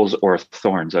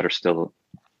thorns that are still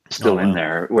in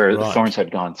there, where the thorns had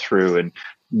gone through, and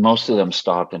most of them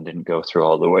stopped and didn't go through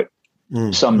all the way.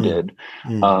 Some did.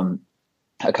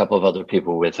 A couple of other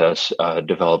people with us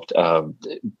developed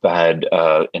bad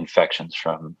infections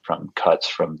from cuts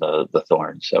from the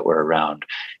thorns that were around,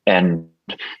 and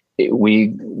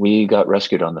we got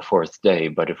rescued on the 4th day.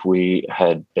 But if we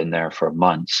had been there for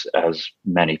months, as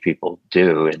many people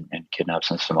do in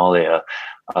kidnaps in Somalia,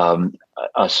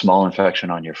 a small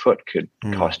infection on your foot could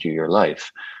cost you your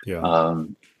life.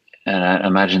 And I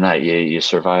imagine that you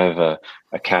survive a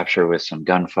capture with some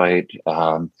gunfight.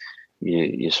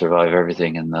 You survive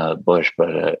everything in the bush,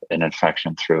 but an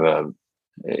infection through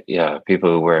people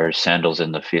who wear sandals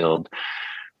in the field.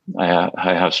 I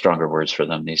have stronger words for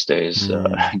them these days.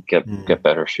 Get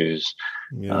better shoes.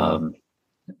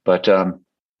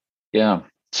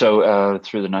 So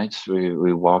through the nights,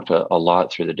 we walked a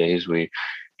lot. Through the days, we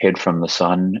hid from the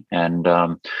sun. And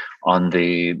on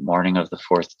the morning of the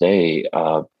 4th day,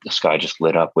 the sky just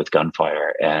lit up with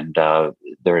gunfire. And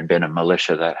there had been a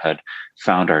militia that had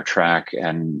found our track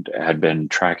and had been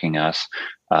tracking us.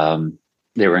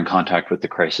 They were in contact with the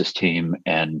crisis team,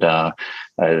 and the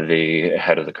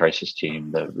head of the crisis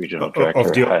team, the regional director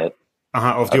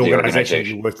of the organization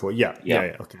you worked for.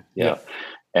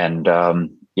 And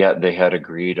they had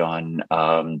agreed on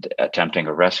attempting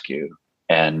a rescue.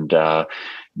 And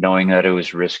knowing that it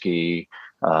was risky,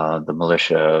 the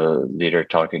militia leader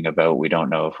talking about, we don't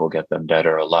know if we'll get them dead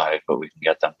or alive, but we can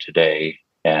get them today.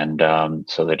 And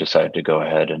so they decided to go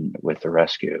ahead with the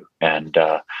rescue. And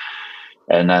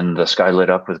then the sky lit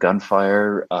up with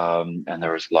gunfire, and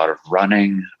there was a lot of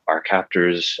running. Our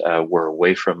captors were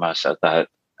away from us at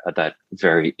that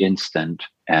very instant,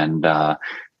 and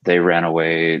they ran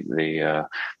away. The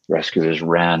rescuers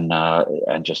ran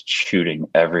and just shooting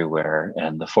everywhere.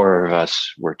 And the 4 of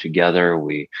us were together.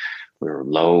 We were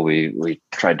low. We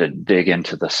tried to dig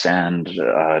into the sand,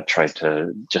 tried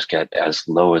to just get as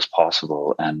low as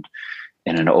possible. And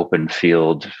in an open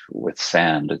field with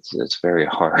sand, it's very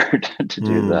hard to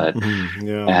do that.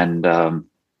 And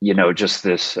just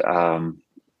this.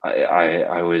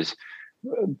 I was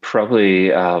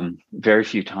probably very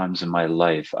few times in my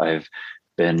life I've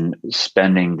been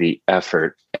spending the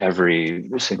effort, every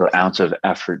single ounce of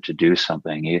effort to do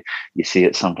something. You see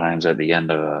it sometimes at the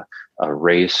end of a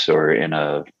race or in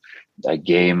a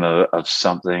game of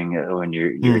something when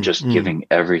you're just giving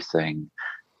everything.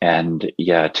 And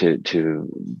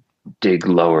to dig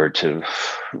lower, to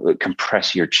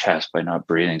compress your chest by not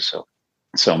breathing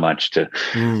so much, to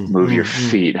move your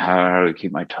feet, how to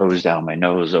keep my toes down, my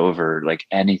nose over, like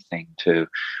anything to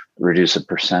reduce a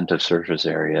 % of surface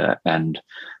area. And,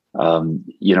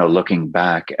 looking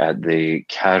back at the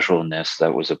casualness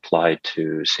that was applied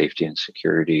to safety and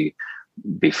security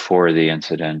before the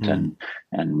incident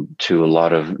and to a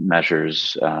lot of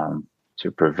measures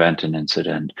to prevent an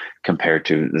incident compared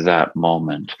to that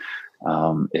moment,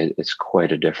 it's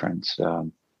quite a difference.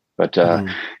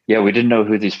 Yeah, we didn't know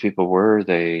who these people were.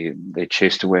 They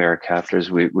chased away our captors.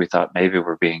 We thought maybe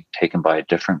we're being taken by a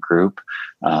different group,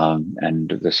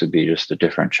 and this would be just a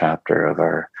different chapter of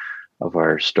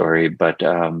our story. But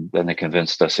then they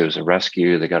convinced us it was a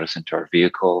rescue. They got us into our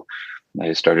vehicle.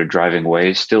 They started driving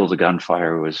away. Still, the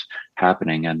gunfire was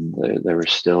happening, and there was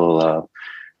still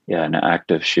an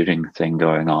active shooting thing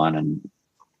going on. And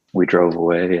we drove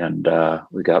away, and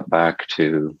we got back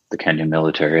to the Kenyan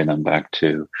military, and then back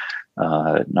to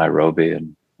Nairobi,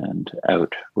 and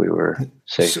out. We were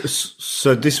safe.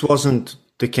 So this wasn't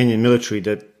the Kenyan military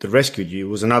that rescued you; it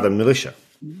was another militia.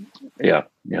 Yeah,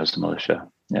 it was the militia.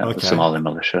 Yeah, okay. The Somali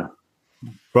militia.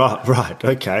 Right.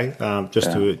 Okay.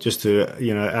 Just to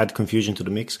add confusion to the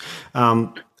mix,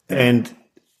 and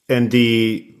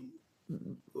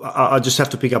I just have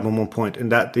to pick up on one point,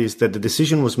 and that is that the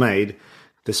decision was made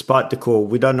despite the call.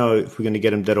 We don't know if we're going to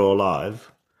get him dead or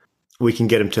alive. We can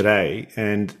get him today,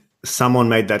 and someone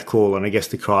made that call, and I guess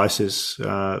the crisis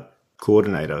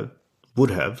coordinator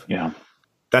would have. Yeah.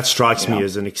 That strikes me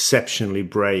as an exceptionally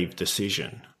brave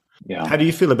decision. Yeah. How do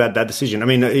you feel about that decision? I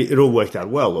mean, it all worked out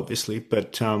well, obviously,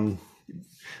 but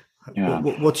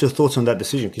what's your thoughts on that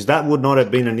decision? Because that would not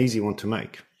have been an easy one to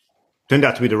make. Turned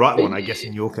out to be the right one, I guess,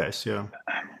 in your case. Yeah.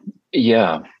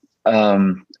 Yeah.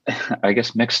 I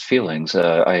guess mixed feelings.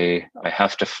 I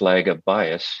have to flag a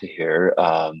bias here.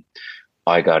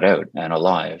 I got out and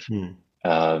alive.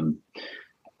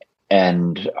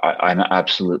 And I'm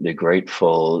absolutely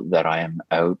grateful that I am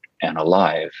out and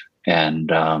alive.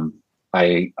 And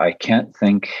I can't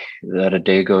think that a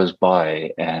day goes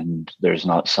by and there's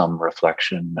not some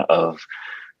reflection of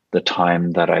the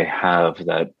time that I have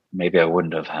that maybe I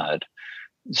wouldn't have had.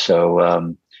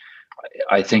 So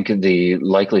I think the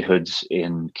likelihoods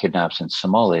in kidnaps in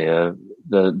Somalia,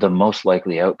 the most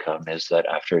likely outcome is that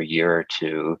after a year or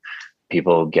two,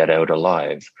 people get out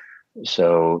alive.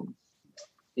 So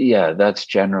yeah, that's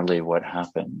generally what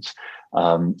happens.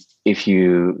 If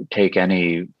you take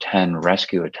any 10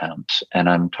 rescue attempts, and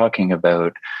I'm talking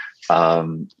about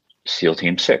SEAL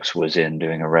Team 6 was in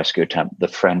doing a rescue attempt. The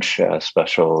French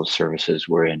special services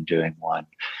were in doing one.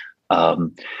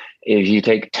 If you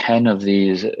take 10 of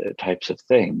these types of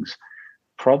things,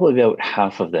 probably about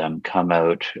half of them come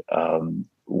out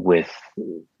with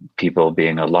people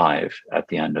being alive at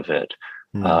the end of it.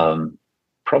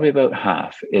 Probably about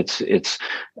half. It's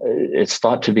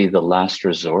thought to be the last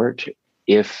resort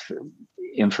if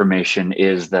information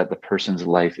is that the person's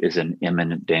life is in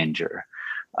imminent danger.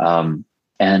 And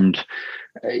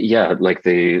yeah, like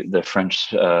the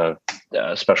French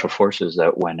special forces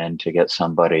that went in to get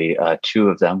somebody, 2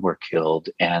 of them were killed,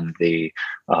 and the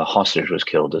hostage was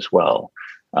killed as well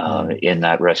in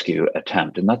that rescue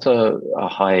attempt. And that's a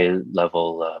high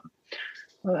level,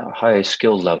 high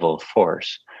skill level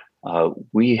force.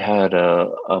 We had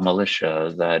a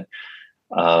militia that,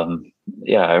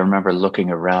 I remember looking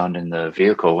around in the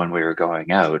vehicle when we were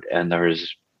going out, and there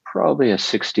was probably a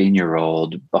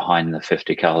 16-year-old behind the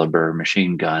 50 caliber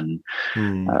machine gun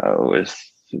with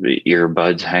the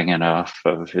earbuds hanging off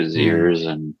of his ears.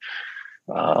 And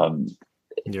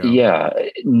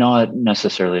not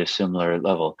necessarily a similar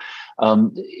level.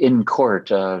 In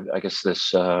court, I guess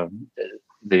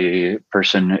the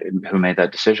person who made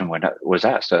that decision was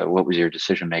asked, what was your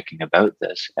decision making about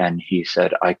this? And he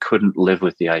said, I couldn't live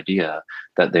with the idea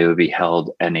that they would be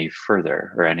held any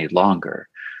further or any longer.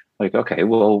 Like, okay,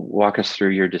 well, walk us through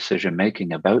your decision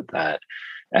making about that.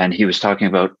 And he was talking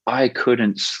about, I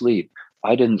couldn't sleep.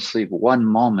 I didn't sleep one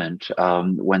moment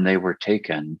when they were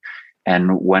taken.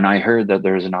 And when I heard that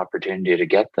there was an opportunity to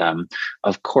get them,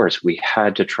 of course, we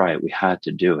had to try it. We had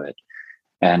to do it.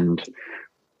 And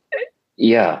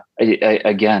yeah,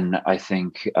 I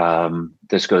think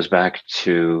this goes back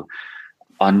to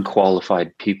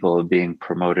unqualified people being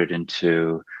promoted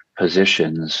into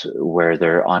positions where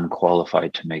they're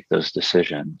unqualified to make those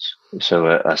decisions. So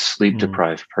a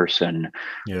sleep-deprived person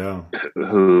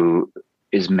who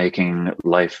is making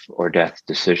life or death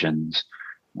decisions.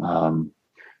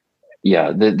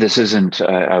 This isn't,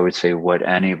 I would say, what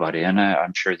anybody, and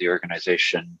I'm sure the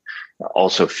organization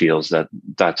also feels that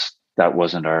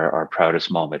wasn't our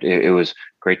proudest moment. It was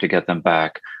great to get them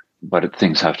back, but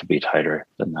things have to be tighter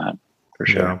than that, for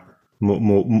sure. Yeah.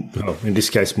 More, in this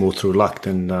case, more through luck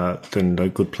than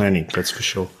good planning. That's for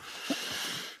sure.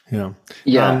 Yeah.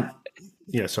 Yeah.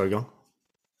 Sorry, go on.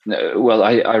 Well,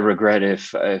 I regret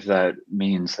if that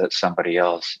means that somebody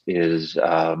else is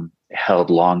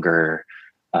held longer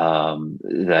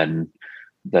than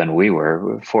we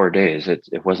were. 4 days.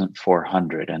 It wasn't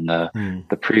 400, and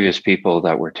the previous people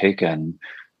that were taken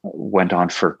went on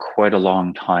for quite a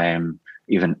long time,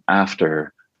 even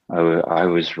after I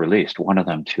was released. One of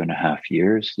them 2.5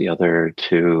 years, the other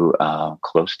two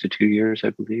close to 2 years, I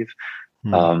believe.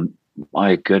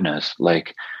 My goodness,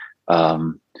 like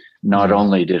not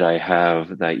only did I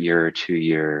have that year or 2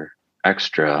 year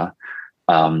extra,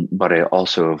 but I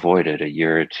also avoided a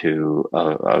year or two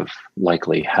of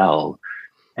likely hell.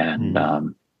 And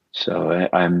so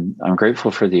I'm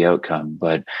grateful for the outcome,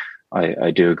 but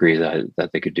I do agree that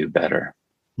they could do better.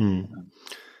 Yeah.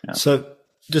 So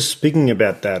just speaking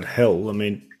about that hell, I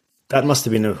mean, that must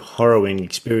have been a harrowing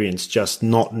experience, just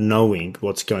not knowing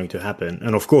what's going to happen.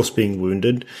 And of course, being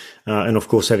wounded, and of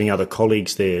course, having other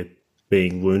colleagues there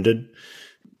being wounded.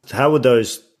 How were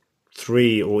those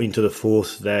 3 or into the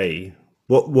 4th day?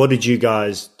 What did you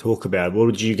guys talk about? What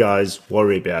did you guys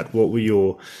worry about? What were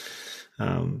your,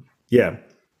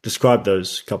 describe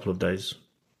those couple of days.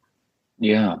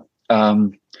 Yeah. I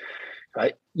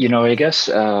guess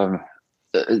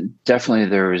definitely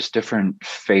there was different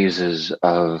phases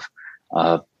of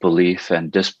belief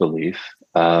and disbelief.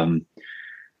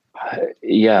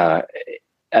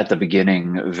 At the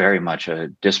beginning, very much a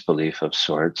disbelief of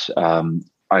sorts.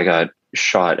 I got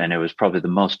shot, and it was probably the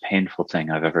most painful thing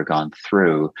I've ever gone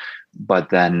through. But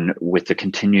then with the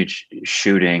continued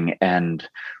shooting and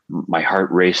my heart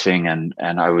racing, and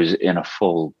I was in a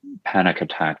full panic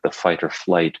attack, the fight or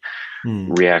flight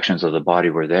reactions of the body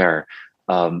were there.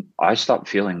 I stopped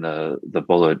feeling the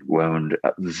bullet wound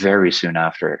very soon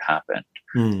after it happened.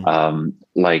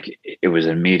 Like it was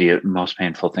an immediate, most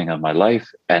painful thing of my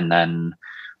life. And then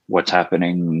what's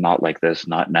happening, not like this,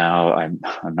 not now, I'm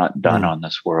not done on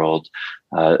this world,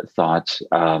 thoughts,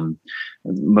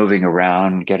 moving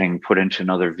around, getting put into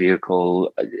another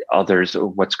vehicle, others,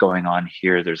 what's going on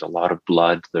here? There's a lot of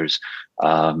blood. There's,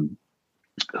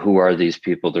 who are these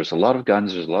people? There's a lot of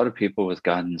guns. There's a lot of people with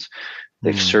guns.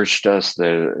 They've searched us.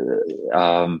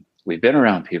 We've been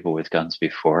around people with guns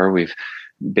before. We've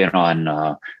been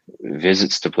on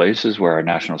visits to places where our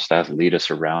national staff lead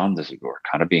us around. We're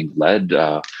kind of being led.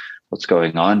 What's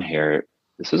going on here?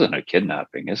 This isn't a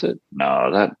kidnapping, is it?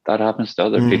 No, that happens to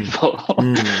other people.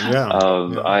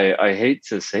 I hate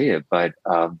to say it, but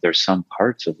there's some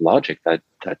parts of logic that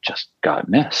just got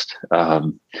missed.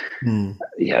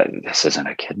 Yeah, this isn't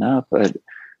a kidnap, but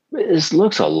this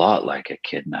looks a lot like a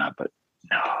kidnap, but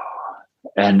no.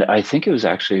 And I think it was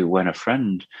actually when a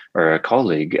friend or a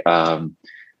colleague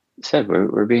said,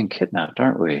 "We're being kidnapped,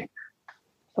 aren't we?"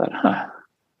 But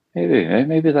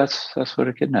maybe that's what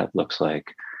a kidnap looks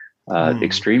like.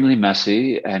 Extremely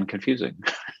messy and confusing.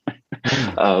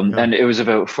 And it was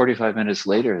about 45 minutes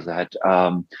later that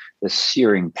the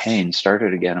searing pain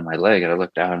started again in my leg, and I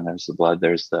looked down, and there's the blood,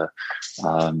 there's the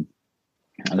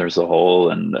hole,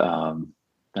 and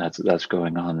that's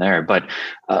going on there. But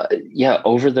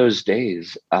over those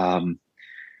days,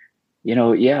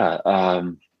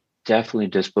 definitely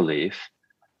disbelief,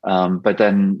 but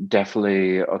then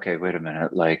definitely, okay, wait a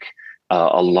minute, like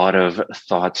a lot of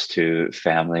thoughts to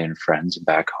family and friends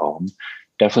back home.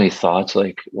 Definitely thoughts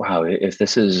like, wow, if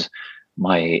this is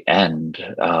my end,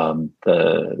 how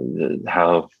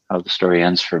the story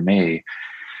ends for me.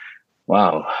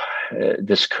 Wow,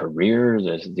 this career,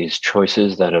 these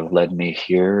choices that have led me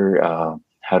here,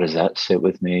 how does that sit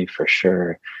with me? For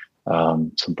sure.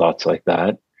 Some thoughts like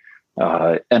that.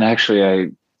 And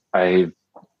actually, I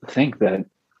think that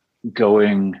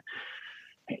going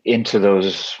into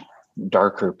those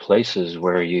darker places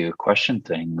where you question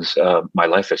things, my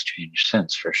life has changed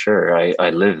since, for sure.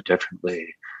 I live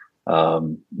differently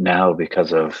now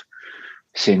because of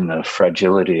seeing the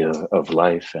fragility of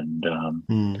life, and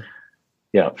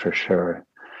for sure.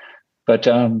 But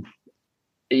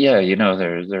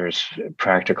there's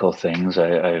practical things.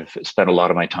 I've spent a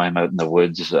lot of my time out in the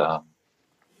woods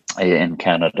in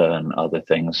Canada and other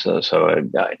things, so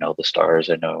I know the stars.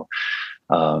 I know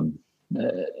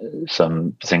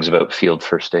some things about field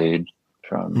first aid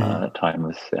from time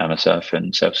with MSF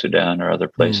in South Sudan or other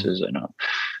places. I know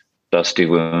dusty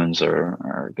wounds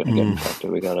are going to get infected.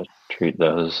 We got to treat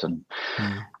those, and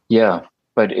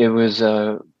but it was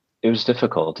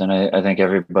difficult, and I think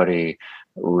everybody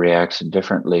reacts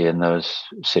differently in those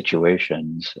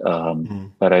situations.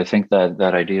 But I think that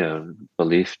idea of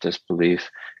belief, disbelief,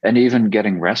 and even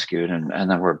getting rescued, and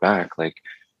then we're back. Like,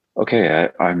 okay,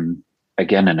 I'm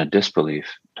again in a disbelief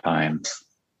time,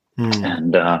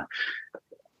 and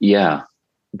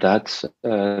that's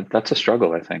a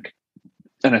struggle, I think.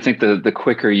 And I think the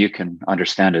quicker you can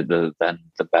understand it, the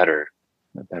better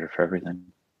for everything.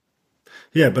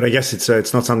 Yeah, but I guess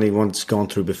it's not something one's gone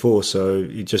through before, so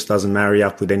it just doesn't marry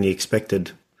up with any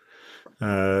expected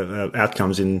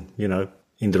outcomes in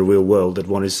in the real world that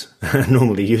one is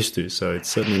normally used to. So it's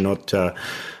certainly not,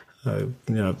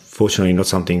 fortunately, not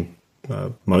something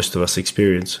most of us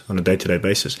experience on a day-to-day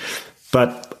basis.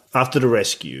 But after the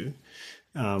rescue,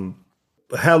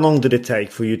 how long did it take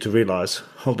for you to realize,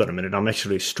 hold on a minute, I'm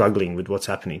actually struggling with what's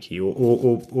happening here?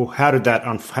 Or how did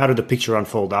the picture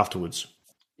unfold afterwards?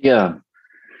 Yeah.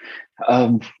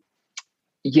 I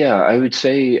would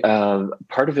say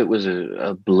part of it was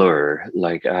a blur.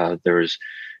 Like there was,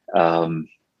 I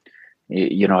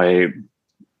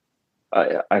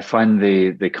find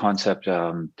the concept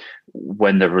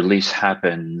when the release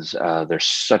happens, there's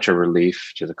such a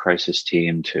relief to the crisis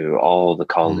team, to all the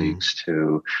colleagues,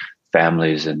 to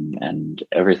families and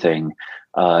everything,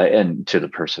 and to the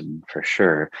person for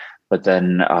sure. But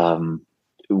then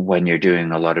when you're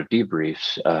doing a lot of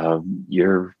debriefs,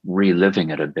 you're reliving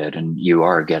it a bit, and you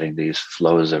are getting these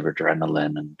flows of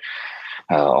adrenaline and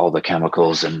all the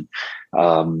chemicals. And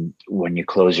when you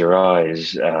close your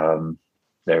eyes,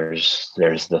 there's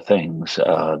the things.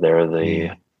 There are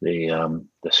the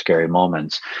scary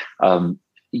moments.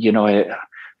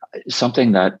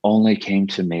 Something that only came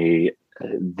to me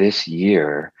this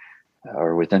year,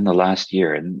 or within the last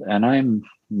year, and I'm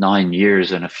 9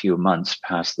 years and a few months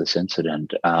past this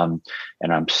incident, and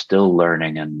I'm still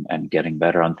learning and getting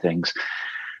better on things.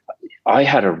 I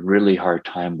had a really hard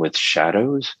time with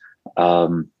shadows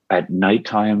at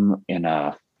nighttime in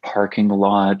a parking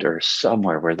lot or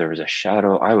somewhere where there was a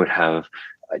shadow. I would have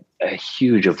a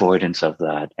huge avoidance of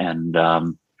that. And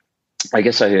I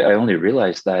guess I only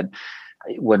realized that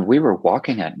when we were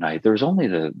walking at night, there was only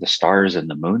the stars and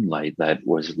the moonlight that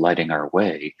was lighting our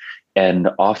way. And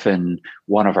often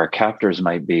one of our captors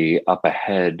might be up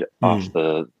ahead off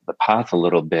the path a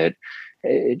little bit,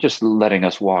 just letting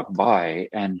us walk by.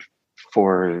 And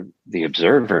for the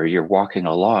observer, you're walking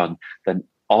along, then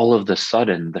all of the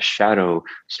sudden the shadow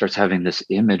starts having this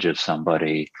image of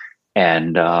somebody,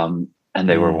 and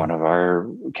they were one of our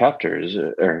captors,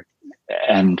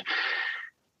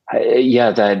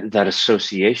 that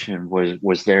association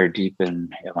was there deep in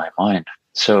my mind.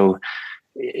 So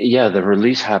the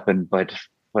release happened, but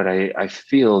I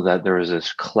feel that there was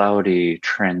this cloudy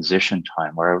transition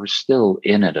time where I was still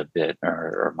in it a bit,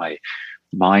 or my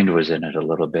mind was in it a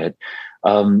little bit.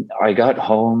 I got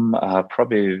home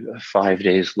probably 5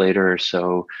 days later or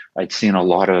so. I'd seen a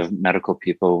lot of medical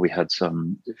people. We had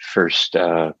some first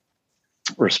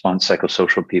response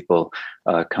psychosocial people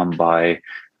come by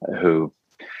who,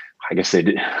 I guess they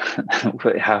did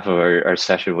half of our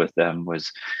session with them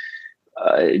was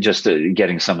just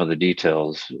getting some of the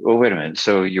details. Oh, wait a minute.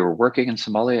 So you were working in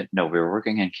Somalia? No, we were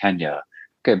working in Kenya.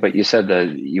 Okay, but you said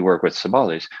that you work with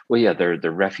Somalis. Well, yeah, they're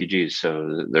refugees.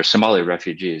 So they're Somali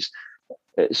refugees.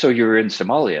 So you were in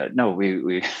Somalia? No,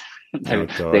 we they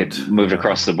moved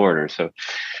across the border. So,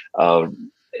 so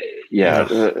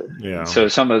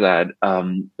some of that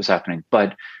was happening.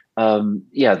 But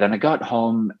then I got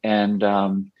home, and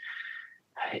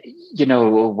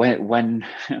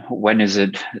when is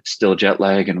it still jet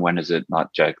lag, and when is it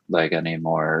not jet lag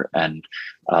anymore? And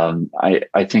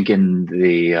I think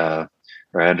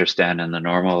I understand in the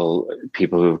normal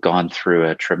people who've gone through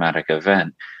a traumatic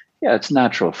event, it's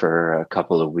natural for a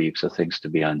couple of weeks of things to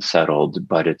be unsettled,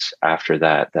 but it's after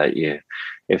that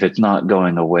if it's not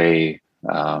going away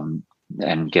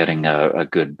and getting a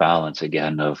good balance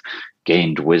again of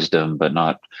gained wisdom, but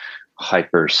not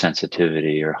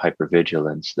hypersensitivity or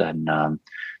hypervigilance,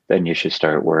 then you should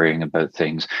start worrying about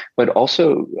things. But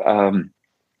also,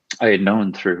 I had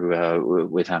known through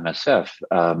with MSF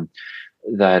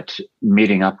that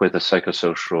meeting up with a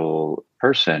psychosocial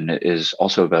person is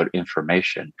also about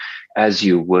information, as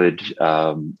you would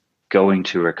going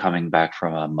to or coming back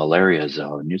from a malaria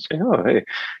zone. You'd say, oh, hey,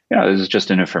 this is just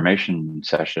an information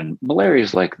session. Malaria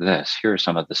is like this. Here are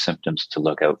some of the symptoms to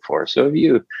look out for. So if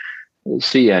you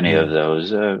see any of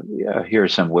those, here are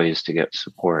some ways to get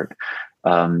support.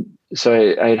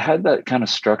 So I had that kind of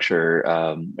structure,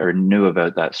 or knew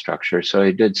about that structure. So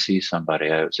I did see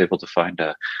somebody. I was able to find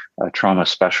a trauma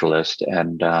specialist,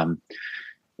 and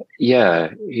he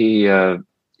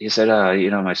said,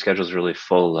 my schedule's really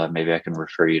full. Maybe I can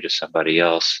refer you to somebody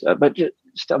else. But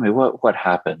just tell me what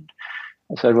happened.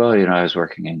 I said, well, I was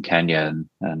working in Kenya,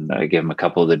 and I gave him a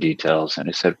couple of the details, and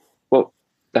he said, well,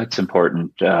 that's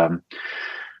important.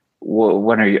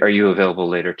 When are you available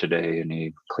later today? And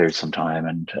he cleared some time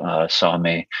and saw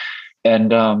me,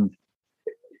 and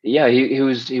he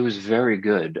was very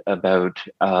good about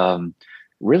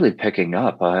really picking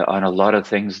up on a lot of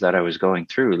things that I was going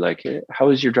through. Like, how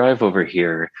was your drive over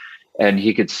here? And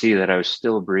he could see that I was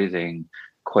still breathing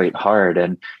quite hard,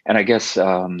 and I guess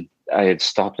I had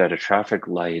stopped at a traffic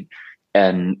light,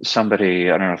 and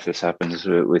somebody, I don't know if this happens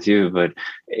with you, but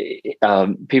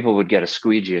people would get a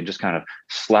squeegee and just kind of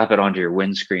slap it onto your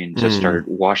windscreen to start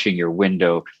washing your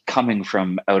window coming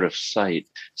from out of sight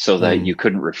so that you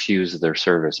couldn't refuse their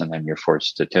service, and then you're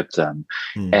forced to tip them.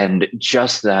 And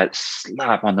just that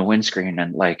slap on the windscreen,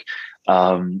 and like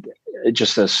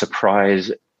just a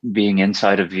surprise being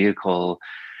inside a vehicle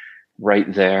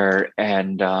right there.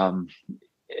 And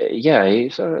yeah,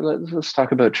 so let's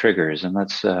talk about triggers, and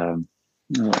let's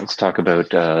talk about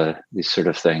these sort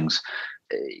of things.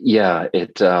 Yeah,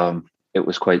 it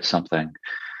was quite something.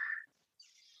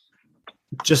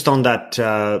 Just on that,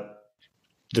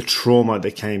 the trauma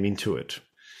that came into it.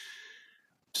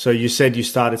 So you said you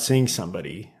started seeing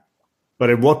somebody, but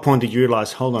at what point did you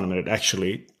realize, hold on a minute,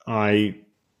 actually, I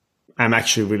am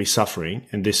actually really suffering,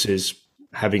 and this is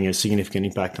having a significant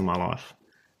impact on my life?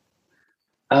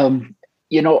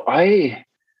 You know, I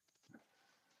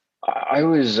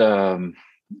was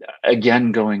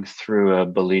again going through a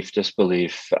belief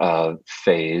disbelief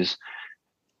phase,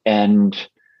 and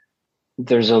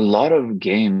there's a lot of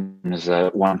games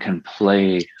that one can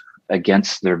play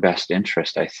against their best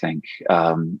interest, I think,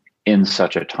 in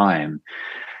such a time.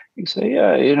 You say,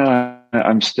 yeah, you know,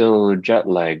 I'm still jet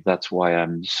lagged. That's why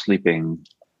I'm sleeping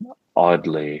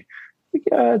oddly.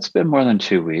 Yeah, it's been more than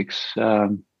 2 weeks.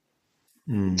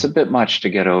 It's a bit much to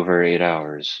get over 8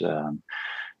 hours.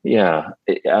 Yeah.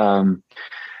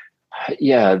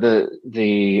 Yeah.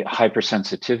 The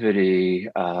hypersensitivity.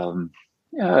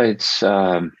 Yeah,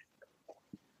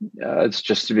 it's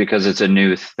just because it's a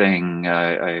new thing.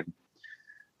 I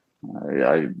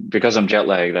because I'm jet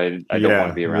lagged, I don't want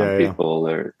to be around people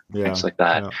or things like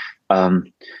that.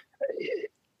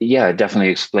 Yeah,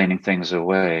 definitely explaining things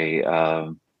away.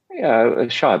 Yeah, a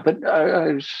shot, but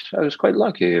I was quite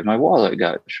lucky. My wallet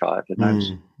got shot, and I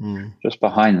was just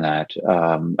behind that.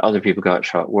 Other people got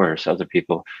shot worse. Other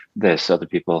people this. Other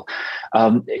people.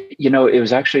 You know, it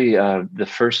was actually the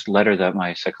first letter that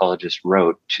my psychologist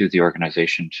wrote to the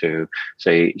organization to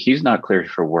say he's not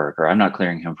cleared for work, or I'm not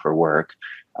clearing him for work.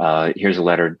 Here's a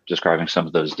letter describing some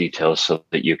of those details so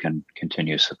that you can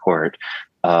continue support.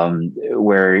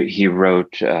 Where he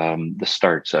wrote the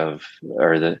starts of,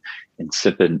 or the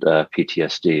incipient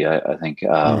PTSD, I think,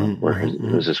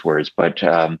 was his words. But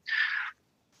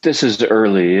this is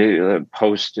early.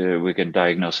 Post, we can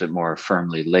diagnose it more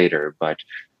firmly later. But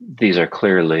these are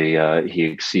clearly, he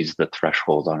exceeds the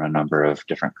threshold on a number of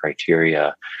different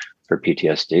criteria for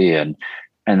PTSD.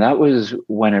 And that was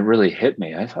when it really hit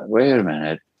me. I thought, wait a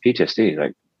minute, PTSD,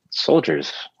 like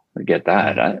soldiers get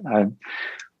that.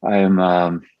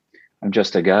 I'm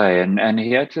just a guy, and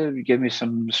he had to give me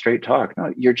some straight talk.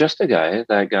 No, you're just a guy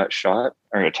that got shot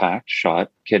or attacked,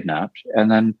 shot, kidnapped, and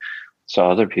then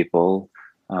saw other people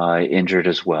injured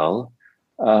as well.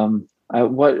 At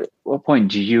what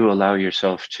point do you allow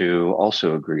yourself to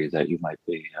also agree that you might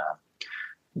be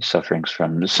suffering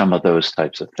from some of those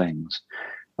types of things?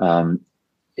 And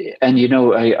you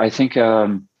know, I think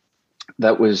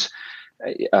that was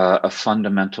a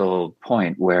fundamental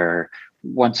point where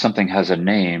once something has a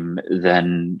name,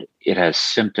 then it has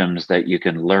symptoms that you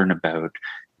can learn about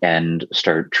and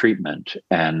start treatment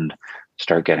and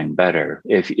start getting better.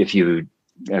 If you,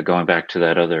 going back to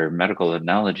that other medical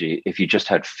analogy, if you just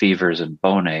had fevers and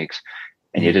bone aches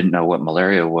and you didn't know what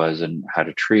malaria was and how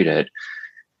to treat it,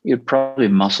 you'd probably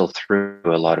muscle through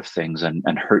a lot of things and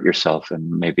hurt yourself and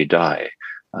maybe die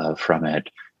from it.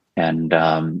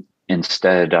 And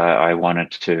instead, I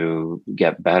wanted to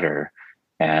get better.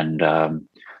 And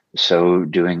so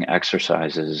doing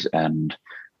exercises and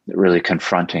really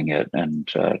confronting it and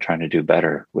trying to do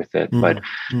better with it. But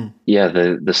yeah,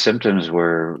 the symptoms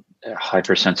were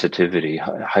hypersensitivity,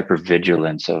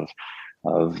 hypervigilance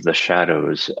of the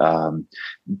shadows,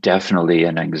 definitely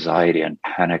an anxiety and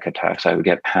panic attacks. I would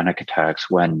get panic attacks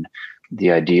when the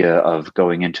idea of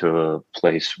going into a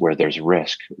place where there's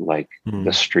risk, like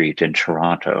the street in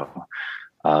Toronto.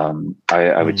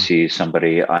 I would see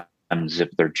somebody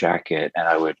unzip their jacket, and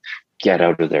I would get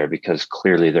out of there because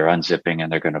clearly they're unzipping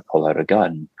and they're going to pull out a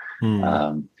gun.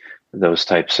 Those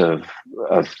types of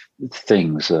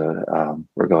things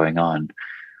were going on.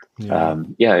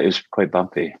 Yeah, it was quite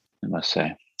bumpy, I must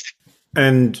say.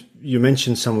 And you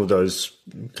mentioned some of those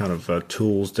kind of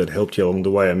tools that helped you along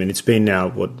the way. I mean, it's been now,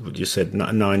 what you said,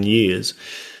 9 years.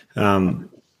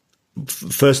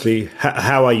 Firstly,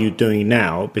 how are you doing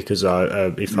now? Because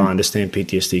if I understand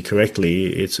PTSD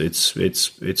correctly, it's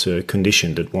a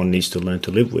condition that one needs to learn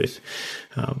to live with.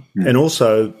 And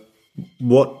also,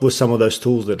 what were some of those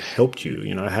tools that helped you?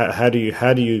 You know, how do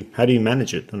you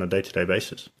manage it on a day-to-day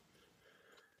basis?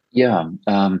 Yeah.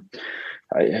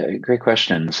 Great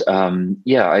questions.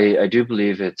 Yeah, I do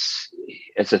believe it's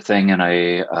a thing, and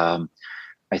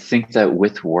I think that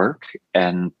with work,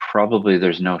 and probably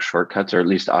there's no shortcuts, or at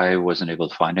least I wasn't able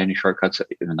to find any shortcuts,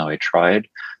 even though I tried.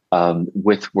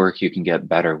 With work, you can get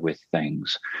better with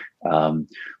things.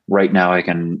 Right now, I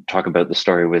can talk about the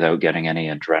story without getting any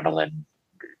adrenaline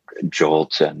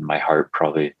jolts, and my heart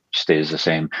probably stays the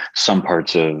same. Some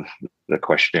parts of the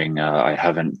questioning I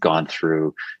haven't gone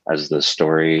through as the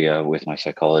story with my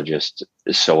psychologist,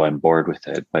 so I'm bored with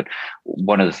it. But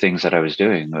one of the things that I was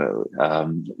doing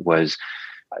was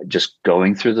just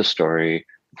going through the story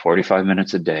 45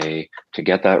 minutes a day to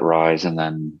get that rise and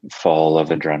then fall of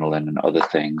adrenaline and other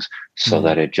things, so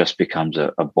that it just becomes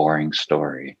a boring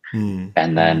story.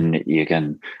 And then you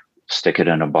can stick it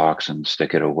in a box and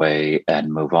stick it away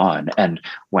and move on. And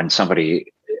when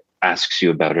somebody asks you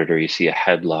about it, or you see a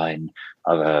headline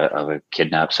of a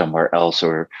kidnap somewhere else,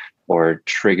 or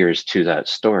triggers to that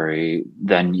story,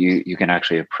 then you can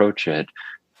actually approach it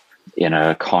in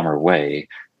a calmer way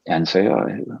and say, oh,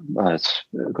 well, that's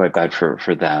quite bad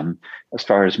for them. As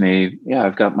far as me, yeah,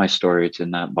 I've got my story. It's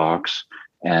in that box.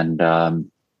 And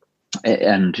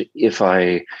if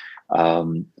I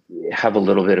have a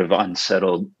little bit of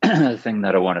unsettled thing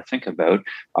that I want to think about,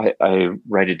 I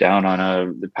write it down on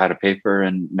a pad of paper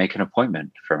and make an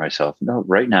appointment for myself. No,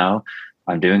 right now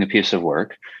I'm doing a piece of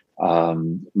work.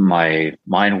 My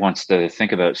mind wants to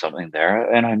think about something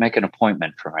there, and I make an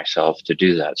appointment for myself to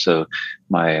do that. So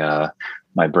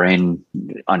my brain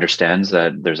understands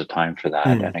that there's a time for that,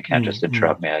 and it can't just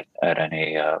interrupt me at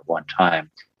any one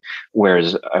time.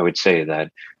 Whereas I would say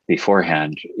that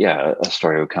beforehand, yeah, a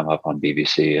story would come up on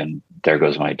BBC and there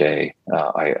goes my day.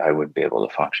 I wouldn't be able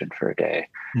to function for a day.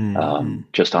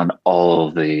 Just on all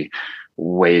of the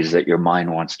ways that your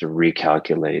mind wants to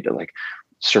recalculate, like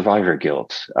survivor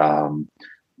guilt.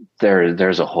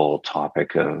 There's a whole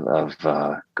topic of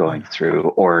going through,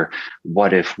 or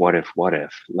what if,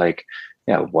 like,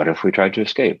 yeah, what if we tried to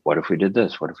escape? What if we did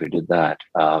this? What if we did that?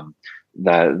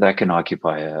 That can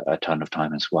occupy a ton of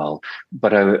time as well.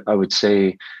 But I would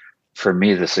say, for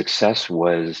me, the success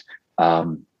was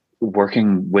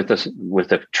working with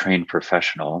a trained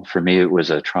professional. For me, it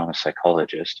was a trauma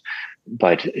psychologist,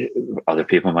 but other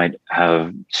people might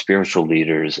have spiritual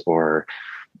leaders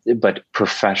but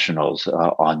professionals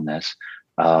on this,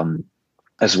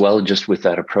 as well, just with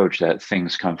that approach that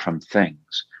things come from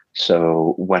things.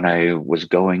 So when I was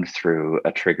going through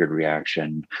a triggered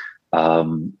reaction,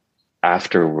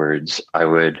 afterwards, I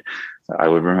would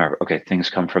remember, okay, things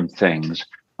come from things.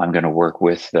 I'm going to work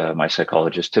with my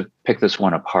psychologist to pick this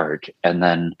one apart and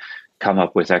then come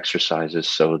up with exercises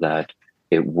so that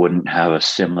it wouldn't have a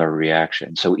similar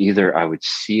reaction. So either I would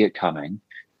see it coming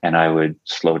and I would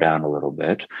slow down a little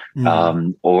bit,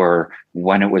 or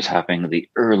when it was happening, the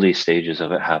early stages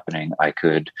of it happening, I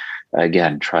could,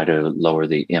 again, try to lower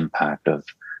the impact of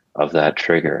that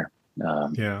trigger.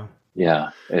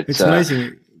 It's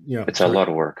amazing. Yeah, it's a lot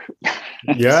of work.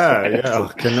 Yeah,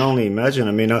 I can only imagine.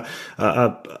 I mean,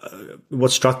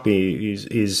 what struck me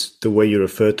is the way you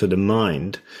refer to the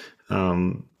mind,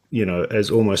 as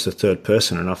almost a third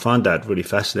person, and I find that really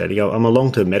fascinating. I'm a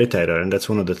long-term meditator, and that's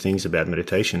one of the things about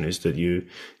meditation is that you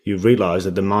realize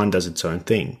that the mind does its own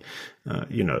thing.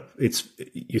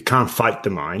 You can't fight the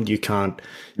mind. You can't,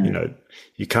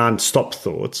 you can't stop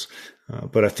thoughts.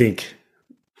 But I think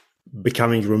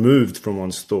becoming removed from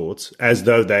one's thoughts as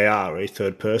though they are a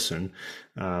third person,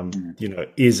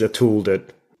 is a tool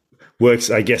that works,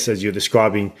 I guess, as you're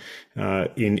describing,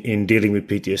 in dealing with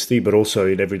PTSD, but also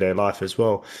in everyday life as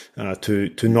well, to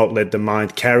not let the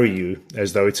mind carry you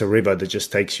as though it's a river that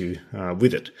just takes you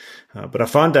with it. But I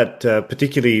find that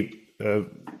particularly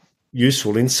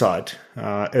useful insight,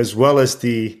 as well as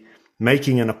the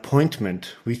making an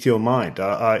appointment with your mind.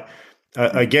 I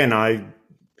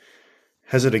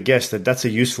hazard a guess that that's a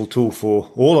useful tool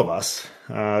for all of us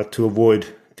to avoid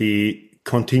the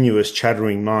continuous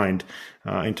chattering mind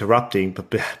interrupting,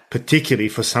 but particularly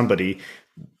for somebody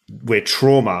where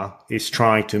trauma is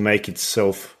trying to make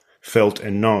itself felt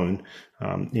and known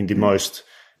in the most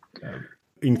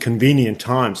inconvenient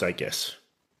times, I guess.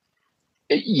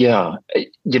 Yeah.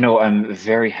 I'm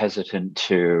very hesitant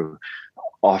to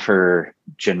offer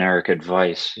generic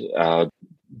advice,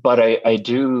 but I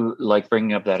do like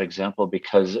bringing up that example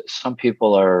because some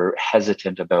people are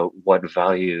hesitant about what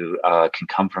value can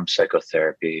come from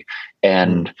psychotherapy.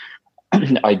 And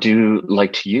I do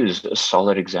like to use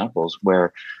solid examples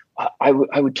where I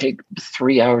would take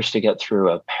 3 hours to get through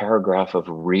a paragraph of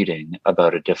reading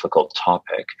about a difficult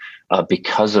topic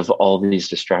because of all these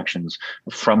distractions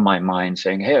from my mind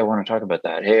saying, "Hey, I want to talk about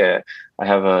that. Hey, I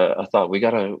have a thought. We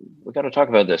gotta talk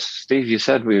about this. Steve, you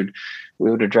said we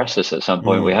would address this at some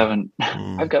point. We haven't.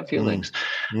 I've got feelings,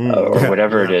 or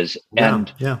whatever it is."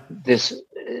 And this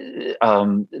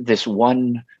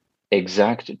one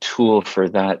exact tool for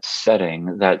that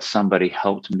setting that somebody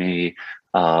helped me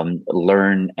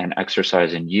learn and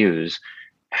exercise and use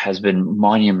has been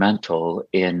monumental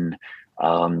in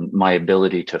my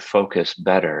ability to focus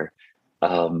better.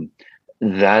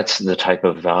 That's the type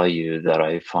of value that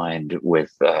I find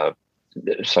with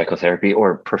psychotherapy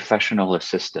or professional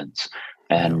assistance.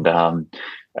 And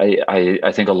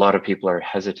I think a lot of people are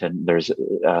hesitant. There's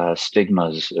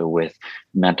stigmas with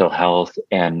mental health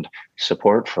and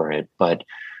support for it, but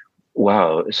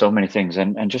wow, so many things.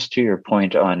 And just to your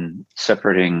point on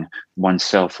separating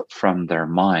oneself from their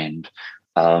mind,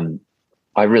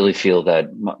 I really feel that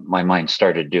my mind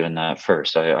started doing that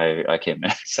first. I came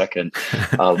in second,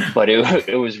 but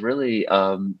it was really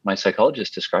my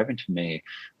psychologist describing to me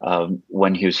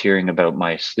when he was hearing about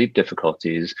my sleep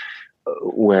difficulties,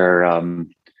 where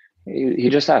he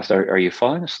just asked, are you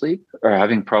falling asleep or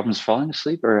having problems falling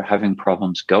asleep or having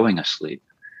problems going asleep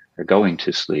or going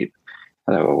to sleep?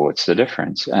 I thought, well, what's the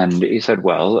difference? And he said,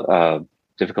 well,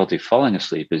 difficulty falling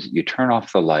asleep is you turn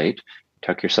off the light,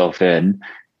 tuck yourself in,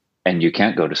 and you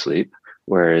can't go to sleep.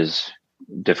 Whereas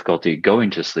difficulty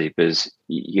going to sleep is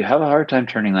you have a hard time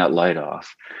turning that light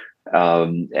off.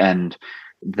 And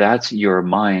that's your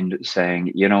mind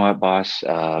saying, you know what, boss,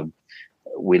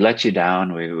 we let you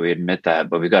down. We admit that,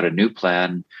 but we got a new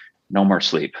plan. No more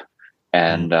sleep.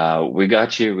 And we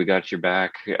got your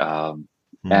back.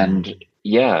 And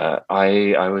yeah,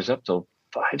 I was up till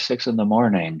 5, 6 in the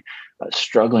morning,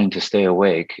 struggling to stay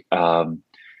awake. And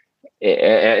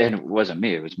it wasn't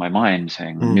me; it was my mind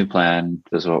saying, "New plan.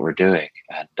 This is what we're doing."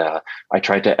 And I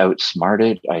tried to outsmart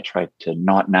it. I tried to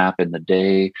not nap in the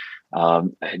day.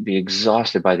 I'd be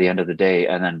exhausted by the end of the day,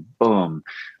 and then boom,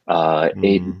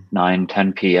 8, 9,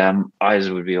 10 p.m. eyes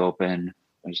would be open.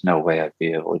 There's no way I'd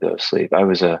be able to go to sleep. I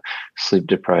was a sleep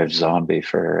deprived zombie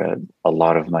for a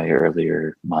lot of my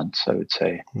earlier months, I would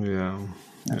say. Yeah.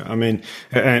 I mean,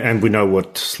 and we know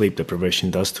what sleep deprivation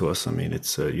does to us. I mean,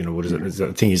 it's, what is it?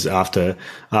 The thing is after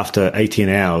 18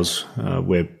 hours,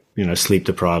 we're, sleep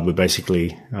deprived, we're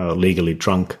basically legally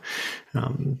drunk.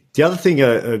 The other thing,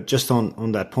 just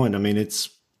on that point, I mean, it's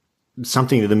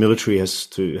something that the military has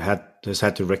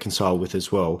had to reconcile with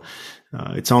as well.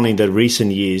 It's only in the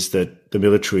recent years that the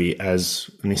military as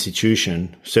an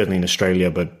institution, certainly in Australia,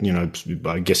 but,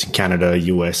 I guess in Canada,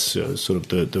 US, sort of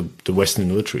the Western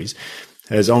militaries,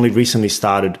 has only recently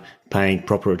started paying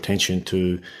proper attention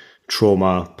to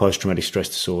trauma, post-traumatic stress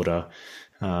disorder,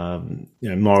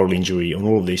 moral injury, and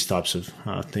all of these types of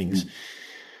things.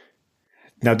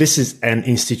 Now, this is an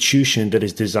institution that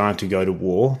is designed to go to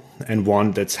war and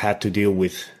one that's had to deal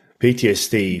with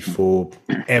PTSD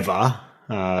forever.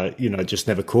 Just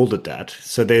never called it that.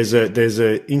 So there's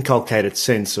a inculcated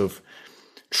sense of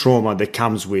trauma that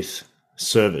comes with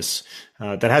service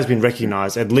that has been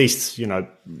recognized, at least,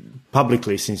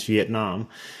 publicly since Vietnam.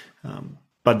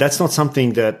 But that's not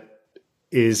something that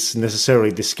is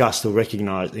necessarily discussed or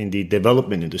recognized in the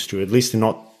development industry, at least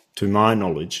not to my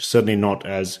knowledge, certainly not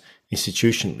as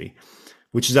institutionally,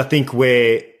 which is, I think,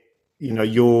 where,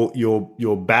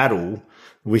 your battle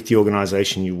with the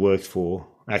organization you worked for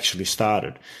actually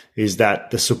started, is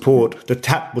that the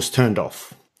tap was turned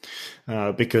off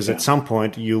because at some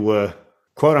point you were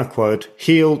quote unquote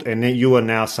healed and then you are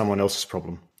now someone else's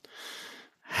problem.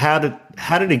 How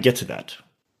did it get to that?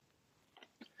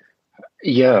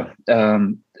 Yeah,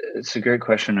 it's a great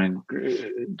question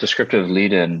and descriptive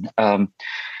lead in.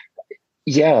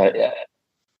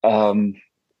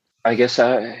 I guess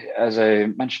as I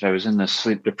mentioned, I was in this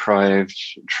sleep deprived,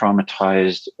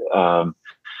 traumatized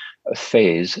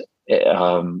phase.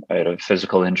 I had a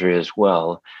physical injury as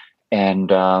well. And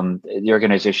the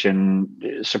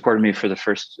organization supported me for the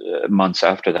first months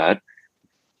after that,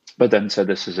 but then said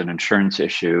this is an insurance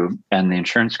issue. And the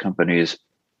insurance companies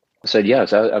said,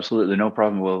 yes, absolutely, no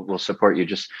problem. We'll support you.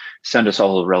 Just send us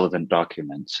all the relevant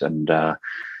documents. And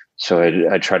so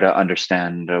I try to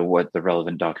understand what the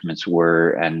relevant documents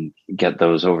were and get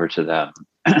those over to them.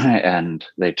 And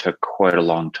they took quite a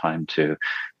long time to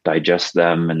digest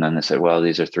them. And then they said, well,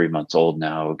 these are 3 months old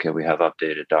now. Okay, we have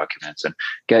updated documents and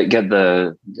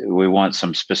we want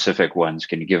some specific ones.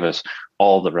 Can you give us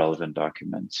all the relevant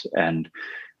documents? And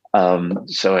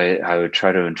so I would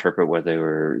try to interpret what they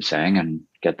were saying and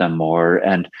get them more.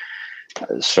 And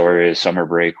sorry, summer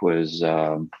break was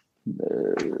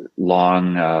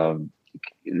long,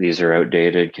 these are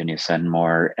outdated, can you send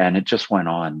more? And it just went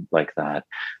on like that.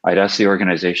 I'd asked the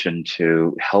organization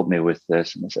to help me with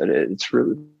this, and they said, it's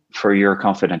really for your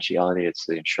confidentiality, it's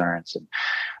the insurance.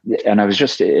 And I was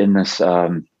just in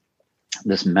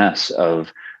this mess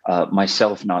of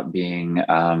myself not being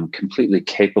completely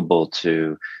capable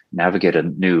to navigate a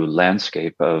new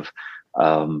landscape of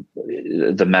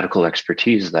the medical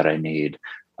expertise that I need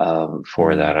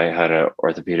for that. I had an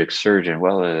orthopedic surgeon.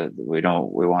 Well, we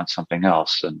want something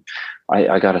else. And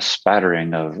I got a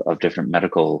spattering of different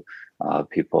medical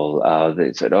people.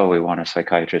 They said, oh, we want a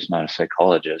psychiatrist, not a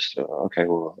psychologist. Okay,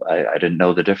 well, I didn't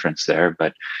know the difference there,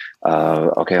 but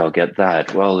okay, I'll get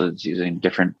that. Well, it's using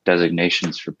different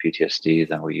designations for PTSD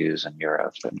than we use in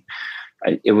Europe. And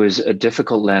it was a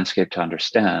difficult landscape to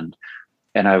understand.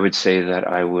 And I would say that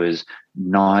I was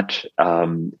not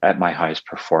at my highest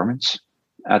performance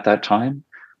at that time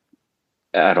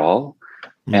at all.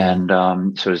 And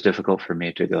so it was difficult for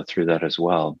me to go through that as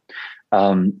well.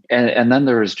 And then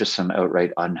there was just some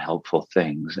outright unhelpful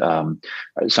things.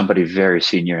 Somebody very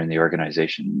senior in the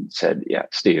organization said, yeah,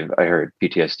 Steve, I heard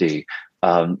PTSD.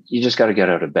 You just got to get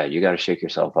out of bed. You got to shake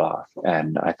yourself off.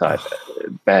 And I thought,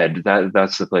 bed,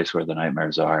 that's the place where the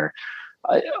nightmares are.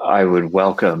 I would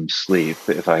welcome sleep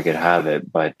if I could have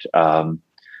it, but I'm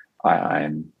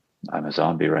a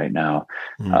zombie right now.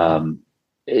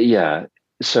 Yeah.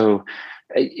 So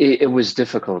it was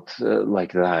difficult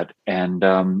like that. And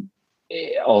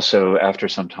also after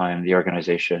some time, the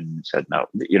organization said, no,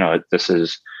 this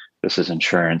is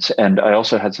insurance. And I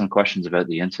also had some questions about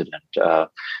the incident.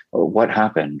 What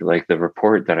happened? Like the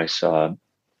report that I saw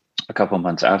a couple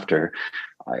months after,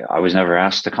 I was never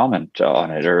asked to comment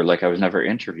on it, or like I was never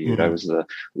interviewed. I was the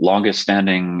longest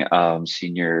standing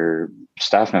senior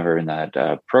staff member in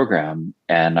that program,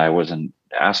 and I wasn't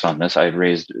asked on this. I had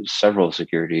raised several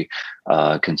security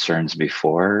concerns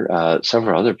before.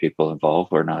 Several other people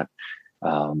involved were not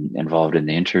involved in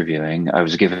the interviewing. I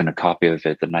was given a copy of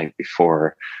it the night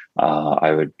before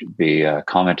I would be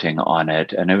commenting on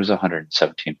it, and it was a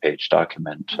 117-page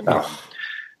document.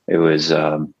 It was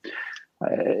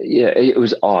it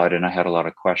was odd, and I had a lot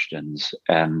of questions.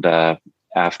 And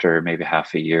after maybe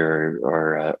half a year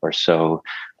or so,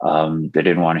 they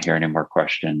didn't want to hear any more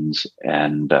questions.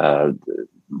 And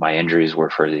my injuries were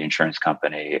for the insurance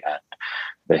company, and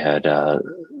they had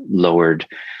lowered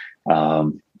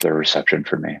their reception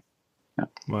for me. Yeah.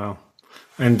 Wow.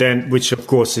 And then, which of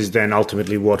course is then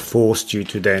ultimately what forced you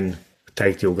to then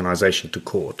take the organization to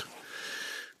court.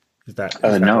 Is that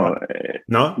no, right?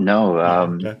 No.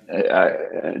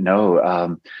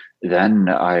 Then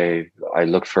I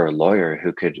looked for a lawyer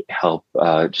who could help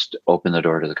just open the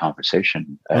door to the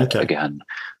conversation again.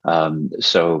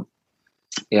 So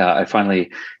yeah, I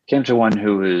finally came to one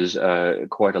who was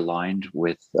quite aligned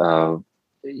with.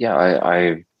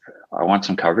 I want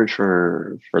some coverage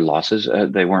for losses.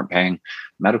 They weren't paying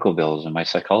medical bills, and my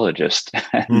psychologist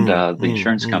and the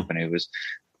insurance company was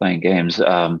playing games.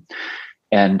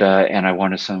 And I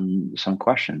wanted some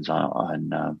questions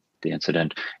on the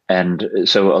incident, and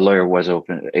so a lawyer was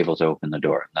able to open the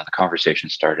door. Now the conversation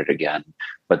started again,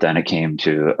 but then it came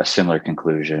to a similar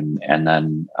conclusion, and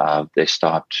then they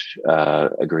stopped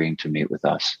agreeing to meet with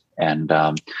us. And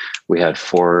we had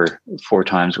four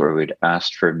times where we'd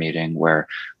asked for a meeting where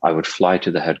I would fly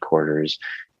to the headquarters,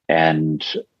 and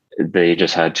they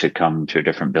just had to come to a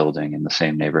different building in the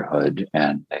same neighborhood,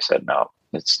 and they said no.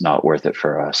 It's not worth it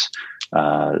for us.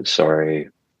 Sorry,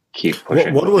 keep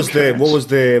pushing. What was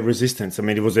the resistance? I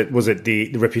mean, was it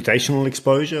the reputational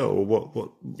exposure, or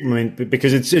what? I mean,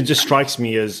 because it just strikes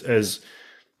me as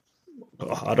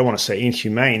I don't want to say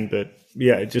inhumane, but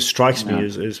yeah, it just strikes me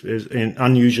as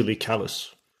unusually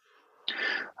callous.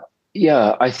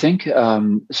 Yeah, I think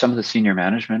some of the senior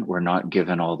management were not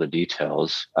given all the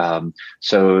details.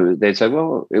 So they'd say,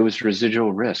 well, it was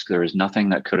residual risk. There was nothing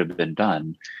that could have been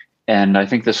done. And I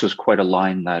think this was quite a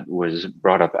line that was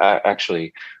brought up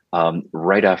actually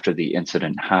right after the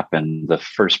incident happened. The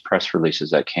first press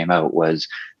releases that came out was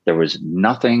there was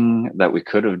nothing that we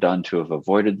could have done to have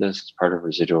avoided this as part of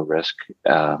residual risk.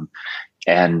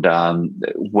 And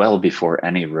well before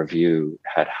any review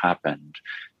had happened.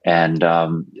 And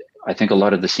I think a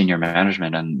lot of the senior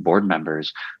management and board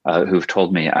members who've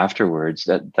told me afterwards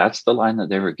that that's the line that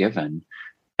they were given.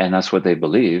 And that's what they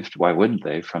believed. Why wouldn't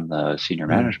they, from the senior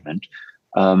management?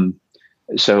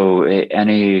 So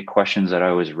any questions that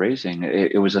I was raising,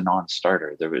 it was a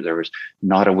non-starter. There was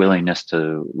not a willingness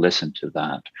to listen to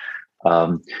that.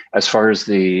 As far as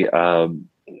the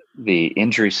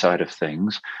injury side of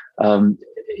things,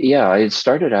 I had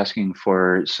started asking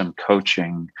for some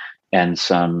coaching and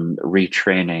some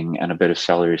retraining and a bit of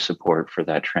salary support for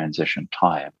that transition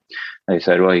time. They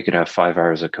said, well, you could have 5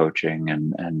 hours of coaching,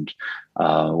 and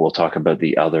we'll talk about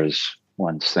the others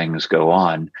once things go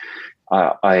on.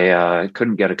 I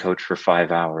couldn't get a coach for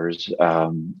 5 hours.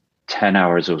 10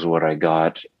 hours was what I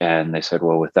got. And they said,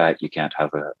 well, with that, you can't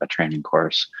have a training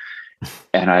course.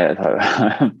 And I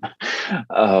thought,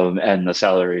 and the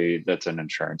salary, that's an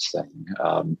insurance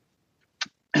thing.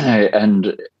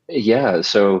 And yeah,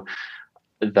 so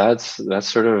that's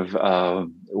sort of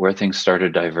where things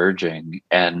started diverging.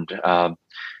 And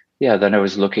then I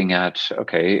was looking at,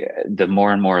 okay, the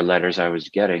more and more letters I was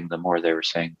getting, the more they were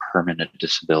saying permanent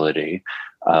disability.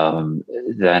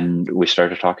 Then we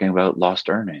started talking about lost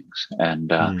earnings,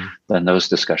 and then those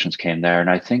discussions came there. And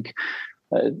I think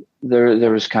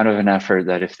there was kind of an effort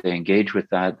that if they engage with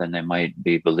that, then they might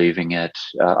be believing it.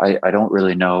 I don't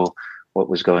really know what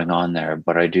was going on there,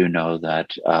 but I do know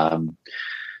that,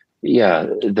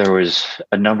 there was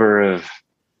a number of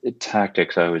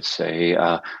tactics, I would say.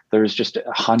 There was just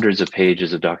hundreds of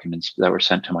pages of documents that were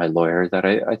sent to my lawyer that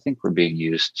I think were being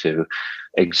used to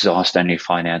exhaust any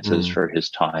finances for his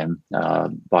time.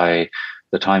 By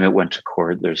the time it went to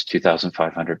court, there's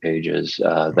 2,500 pages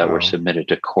that were submitted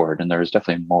to court, and there was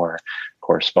definitely more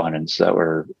correspondence that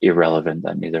were irrelevant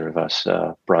that neither of us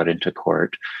brought into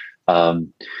court.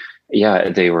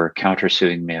 They were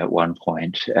countersuing me at one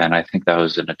point, and I think that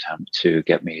was an attempt to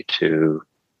get me to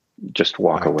just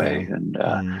walk away and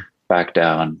back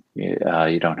down.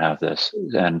 You don't have this.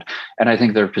 And I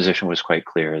think their position was quite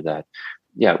clear that,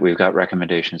 we've got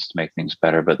recommendations to make things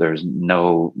better, but there's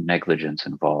no negligence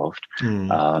involved.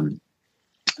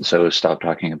 So stop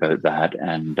talking about that.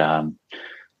 And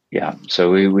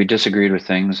so we disagreed with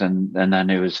things. And then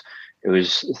it was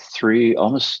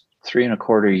almost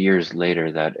 3.25 years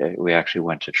later that we actually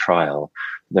went to trial.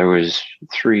 There was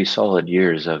 3 solid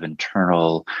years of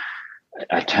internal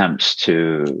attempts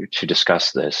to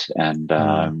discuss this, and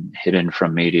hidden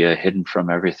from media, hidden from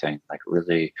everything, like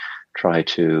really try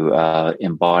to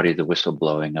embody the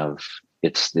whistleblowing of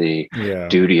it's the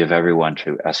duty of everyone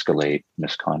to escalate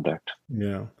misconduct.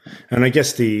 Yeah. And I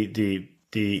guess the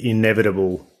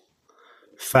inevitable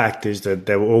fact is that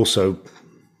they were also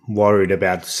worried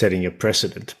about setting a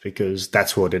precedent, because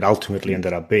that's what it ultimately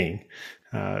ended up being.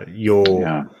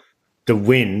 The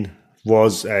win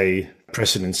was a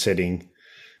precedent-setting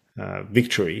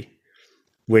victory,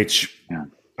 which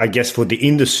I guess for the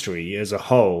industry as a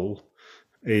whole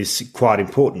is quite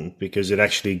important, because it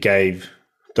actually gave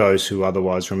those who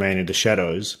otherwise remain in the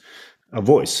shadows a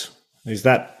voice. Is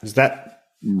that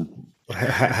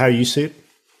how you see it?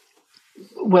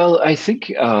 Well, I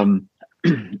think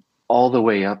all the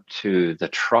way up to the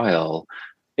trial,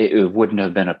 it wouldn't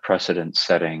have been a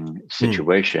precedent-setting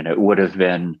situation. It would have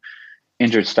been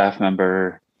injured staff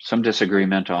member, some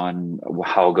disagreement on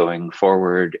how going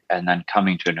forward, and then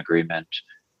coming to an agreement,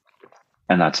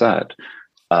 and that's that.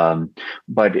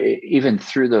 But even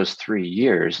through those 3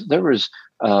 years, there was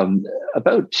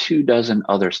about 24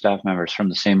 other staff members from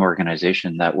the same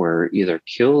organization that were either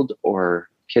killed or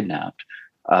kidnapped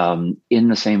in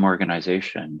the same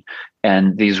organization.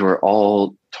 And these were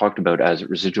all talked about as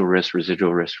residual risk,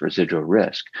 residual risk, residual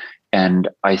risk. And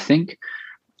I think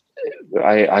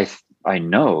I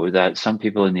know that some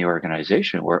people in the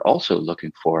organization were also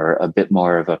looking for a bit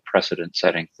more of a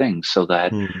precedent-setting thing, so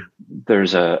that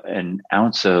there's an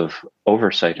ounce of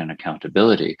oversight and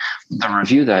accountability. The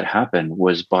review that happened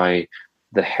was by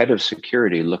the head of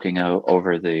security looking out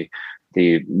over the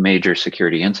major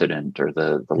security incident, or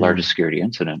the largest security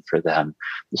incident for them.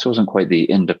 This wasn't quite the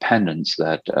independence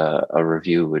that a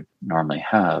review would normally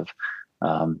have.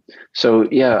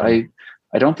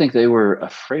 I don't think they were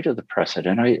afraid of the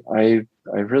precedent. I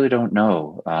really don't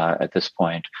know at this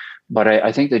point, but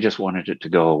I think they just wanted it to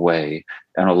go away.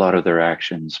 And a lot of their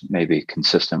actions may be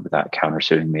consistent with that,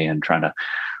 countersuing me and trying to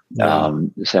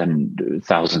send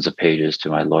thousands of pages to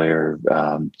my lawyer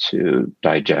to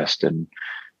digest and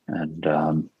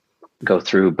go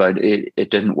through. But it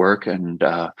didn't work. And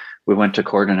we went to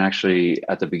court, and actually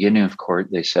at the beginning of court,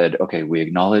 they said, okay, we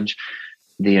acknowledge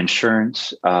the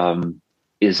insurance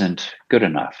isn't good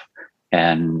enough,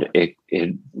 and it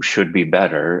should be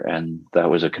better, and that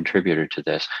was a contributor to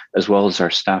this, as well as our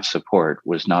staff support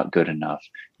was not good enough,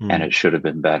 and it should have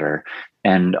been better.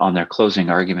 And on their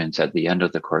closing arguments at the end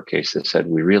of the court case, they said,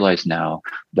 we realize now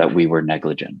that we were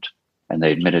negligent, and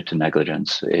they admitted to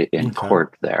negligence in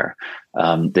court there.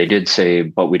 They did say,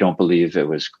 but we don't believe it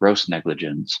was gross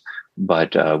negligence,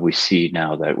 but we see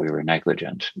now that we were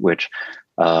negligent, which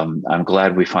I'm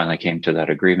glad we finally came to that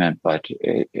agreement, but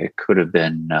it could have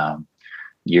been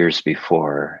years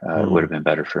before. It would have been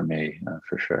better for me,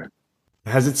 for sure.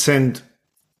 Has it sent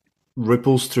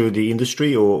ripples through the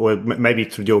industry, or maybe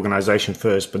through the organization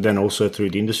first, but then also through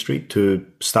the industry to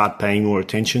start paying more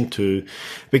attention to?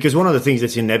 Because one of the things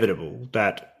that's inevitable,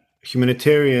 that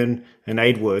humanitarian and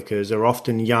aid workers are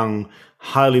often young,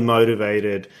 highly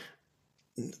motivated,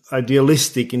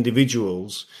 idealistic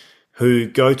individuals who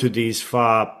go to these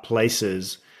far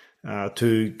places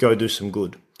to go do some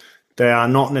good. They are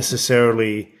not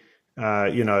necessarily,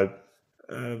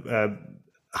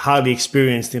 highly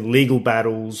experienced in legal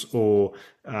battles or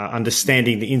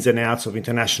understanding the ins and outs of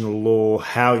international law,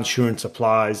 how insurance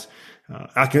applies.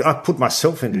 I put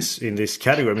myself in this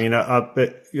category. I mean,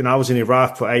 I was in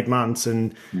Iraq for 8 months,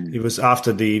 and it was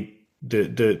after the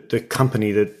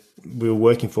company that we were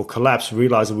working for collapsed. We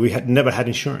realized that we had never had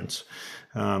insurance,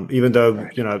 even though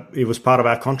it was part of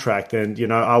our contract. And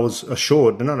I was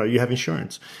assured, no, you have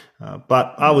insurance.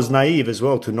 But I was naive as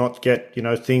well to not get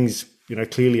things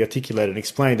clearly articulated and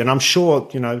explained. And I'm sure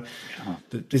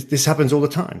this happens all the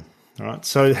time. All right.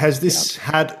 So has this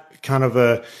had kind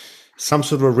of some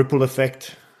sort of a ripple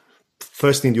effect,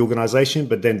 first in the organization,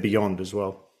 but then beyond as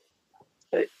well?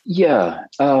 Yeah.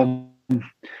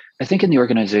 I think in the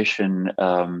organization,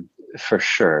 for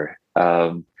sure.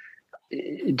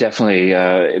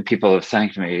 Definitely, people have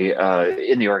thanked me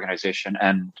in the organization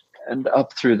and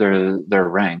up through their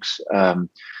ranks.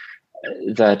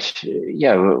 That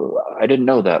I didn't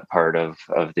know that part of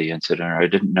the incident, or I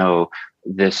didn't know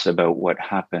this about what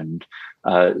happened.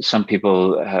 Some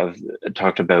people have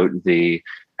talked about the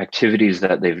activities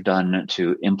that they've done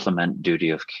to implement duty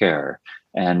of care.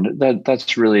 And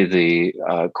that's really the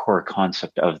core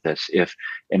concept of this. If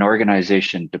an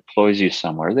organization deploys you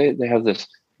somewhere, they have this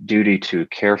duty to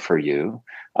care for you,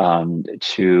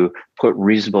 to put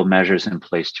reasonable measures in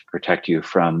place to protect you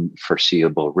from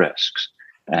foreseeable risks.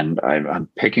 And I'm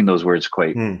picking those words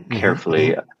quite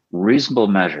carefully. Reasonable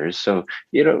measures. So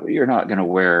you're not going to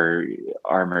wear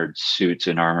armored suits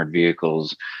and armored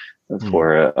vehicles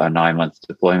for a 9-month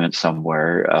deployment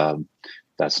somewhere.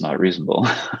 That's not reasonable.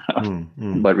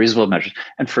 But reasonable measures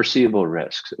and foreseeable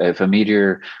risks. If a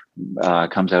meteor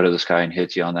comes out of the sky and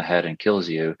hits you on the head and kills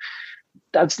you,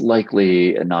 that's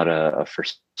likely not a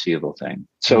foreseeable thing.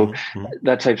 So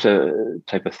that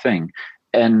type of thing.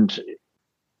 And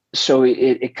so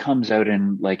it comes out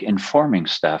in like informing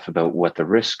staff about what the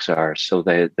risks are, so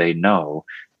that they know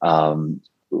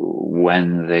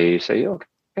when they say, okay,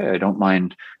 I don't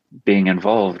mind being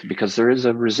involved because there is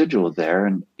a residual there.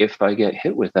 And if I get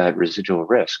hit with that residual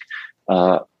risk,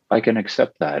 I can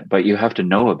accept that. But you have to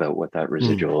know about what that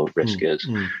residual risk is.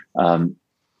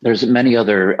 There's many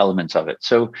other elements of it.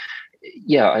 So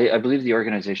yeah, I believe the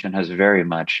organization has very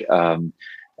much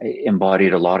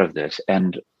embodied a lot of this.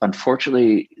 And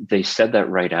unfortunately, they said that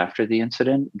right after the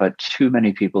incident, but too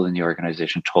many people in the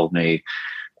organization told me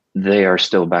they are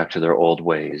still back to their old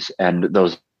ways. And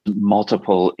those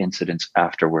multiple incidents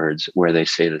afterwards where they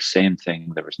say the same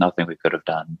thing, there was nothing we could have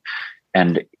done.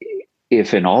 And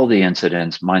if in all the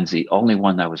incidents, mine's the only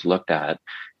one that was looked at,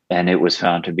 and it was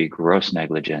found to be gross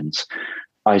negligence,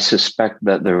 I suspect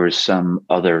that there was some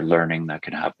other learning that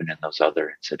could happen in those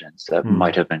other incidents that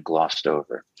might have been glossed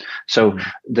over. So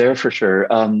there for sure,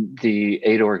 the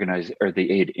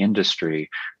aid industry,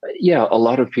 a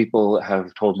lot of people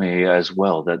have told me as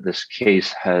well that this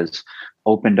case has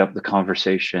opened up the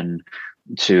conversation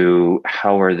to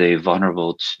how are they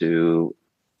vulnerable to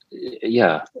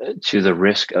the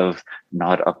risk of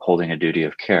not upholding a duty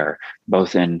of care,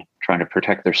 both in trying to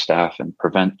protect their staff and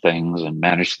prevent things and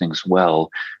manage things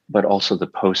well, but also the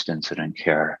post-incident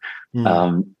care.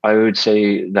 I would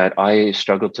say that I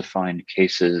struggled to find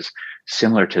cases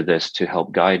similar to this to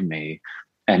help guide me.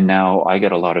 And now I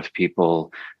get a lot of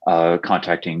people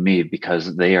contacting me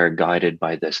because they are guided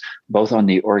by this, both on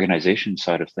the organization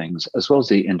side of things, as well as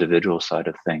the individual side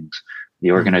of things.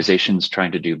 The organization's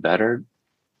trying to do better,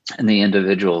 and the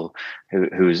individual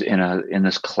who's in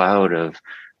this cloud of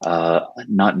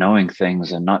not knowing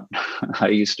things and not, I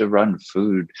used to run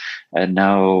food, and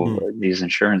now these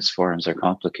insurance forms are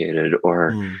complicated,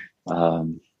 or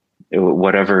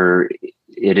whatever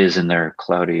it is in their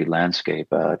cloudy landscape,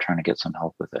 trying to get some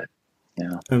help with it.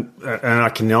 Yeah. And I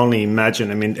can only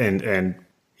imagine, I mean, and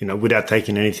without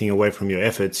taking anything away from your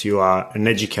efforts, you are an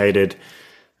educated,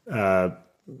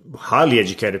 highly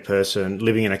educated person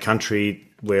living in a country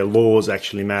where laws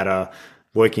actually matter,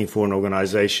 working for an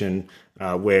organization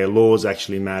where laws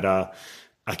actually matter.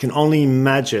 I can only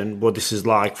imagine what this is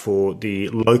like for the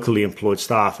locally employed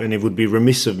staff, and it would be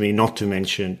remiss of me not to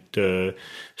mention the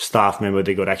staff member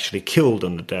that got actually killed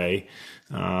on the day,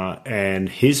 and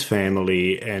his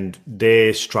family and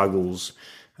their struggles,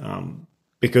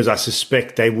 because I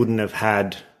suspect they wouldn't have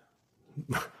had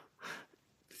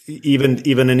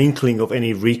even an inkling of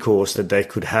any recourse that they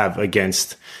could have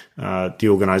against the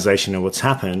organization and what's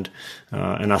happened.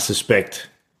 And I suspect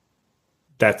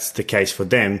that's the case for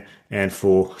them and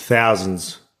for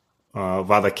thousands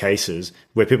of other cases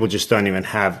where people just don't even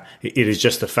have, it is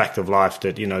just a fact of life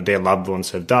that, their loved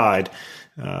ones have died.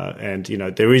 And,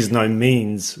 there is no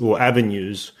means or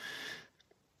avenues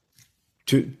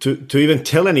to even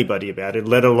tell anybody about it,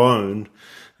 let alone,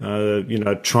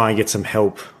 try and get some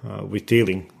help with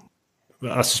dealing.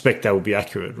 I suspect that would be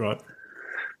accurate, right?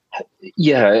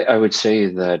 Yeah, I would say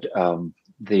that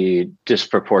the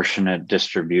disproportionate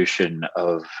distribution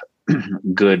of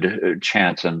good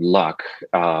chance and luck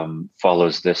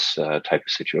follows this type of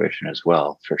situation as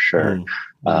well, for sure.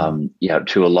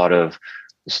 To a lot of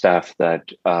staff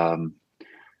that are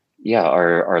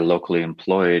locally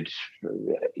employed,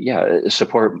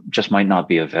 support just might not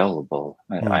be available.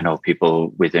 I know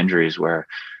people with injuries where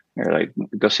you're like,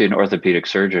 go see an orthopedic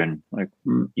surgeon. Like,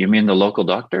 you mean the local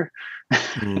doctor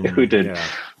who did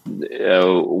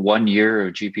 1 year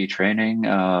of GP training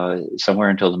somewhere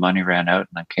until the money ran out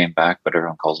and then came back, but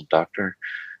everyone calls him doctor.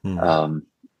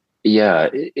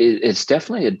 It's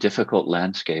definitely a difficult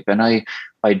landscape. And I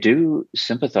do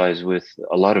sympathize with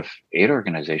a lot of aid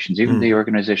organizations, even the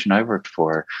organization I worked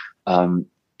for.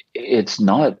 It's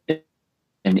not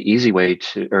an easy way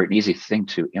or an easy thing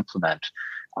to implement.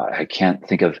 I can't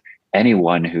think of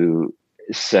anyone who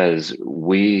says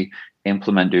we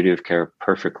implement duty of care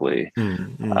perfectly.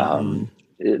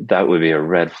 That would be a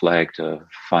red flag to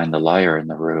find the liar in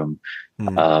the room.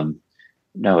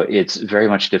 No, it's very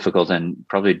much difficult and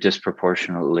probably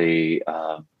disproportionately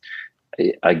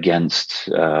against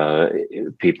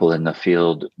people in the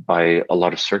field by a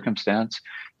lot of circumstance.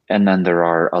 And then there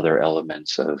are other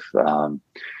elements of,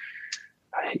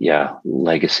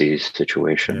 legacy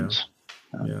situations.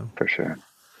 For sure.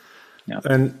 Yeah.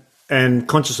 And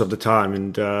conscious of the time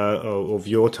and of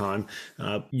your time,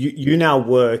 you now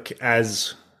work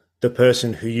as the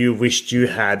person who you wished you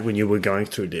had when you were going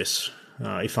through this,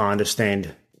 if I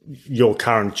understand your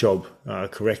current job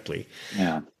correctly.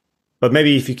 Yeah. But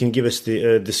maybe if you can give us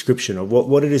the description of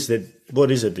what it is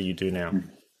that you do now.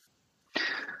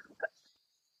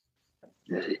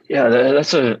 Yeah,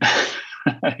 that's a.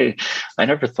 I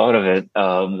never thought of it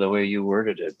the way you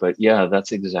worded it, but yeah,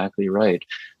 that's exactly right.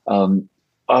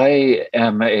 I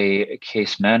am a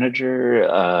case manager.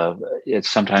 It's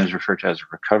sometimes referred to as a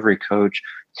recovery coach,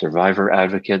 survivor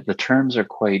advocate. The terms are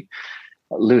quite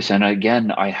loose. And again,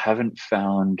 I haven't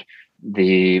found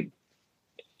the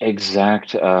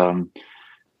exact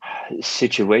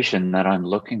situation that I'm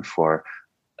looking for.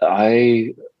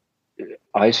 I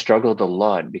struggled a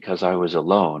lot because I was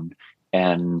alone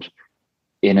and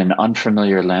in an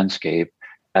unfamiliar landscape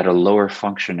at a lower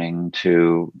functioning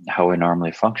to how I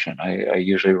normally function. I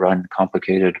usually run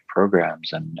complicated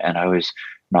programs and I was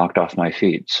knocked off my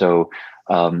feet. So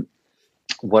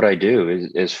what I do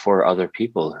is for other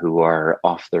people who are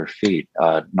off their feet,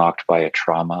 knocked by a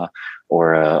trauma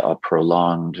or a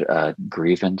prolonged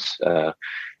grievance,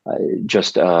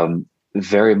 just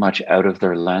very much out of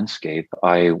their landscape.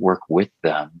 I work with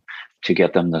them to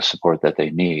get them the support that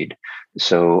they need.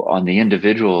 So on the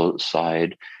individual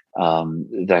side,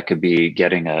 that could be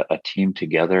getting a team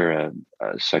together, a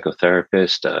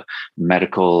psychotherapist, a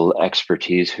medical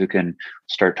expertise who can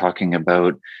start talking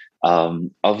about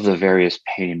of the various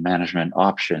pain management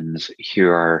options.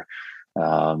 Here's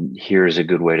a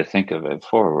good way to think of it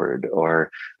forward,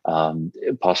 or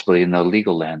possibly in the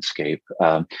legal landscape,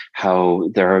 how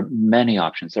there are many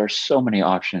options. There are so many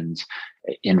options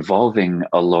involving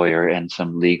a lawyer and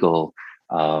some legal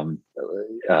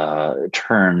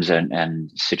terms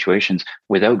and situations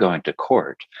without going to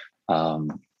court.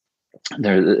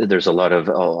 There's a lot of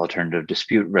alternative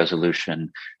dispute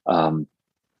resolution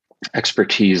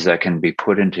expertise that can be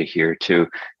put into here to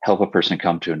help a person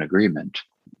come to an agreement.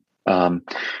 I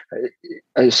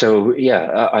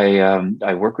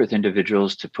work with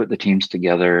individuals to put the teams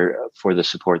together for the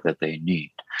support that they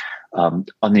need. On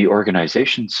the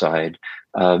organization side,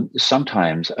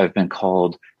 sometimes I've been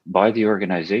called by the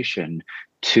organization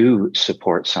to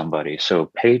support somebody. So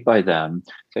paid by them,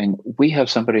 saying, we have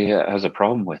somebody that has a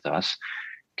problem with us.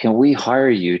 Can we hire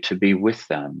you to be with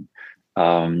them?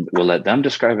 We'll let them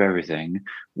describe everything.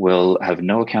 We'll have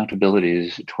no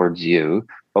accountabilities towards you,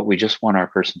 but we just want our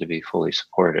person to be fully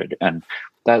supported. And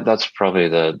that's probably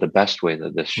the best way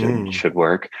that this should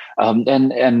work. And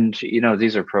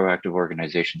these are proactive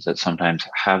organizations that sometimes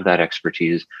have that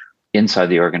expertise inside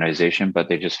the organization, but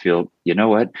they just feel, you know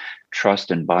what, trust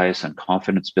and bias and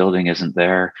confidence building isn't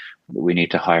there. we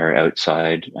need to hire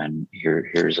outside, and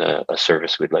here's a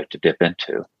service we'd like to dip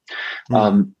into.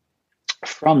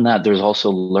 From that, there's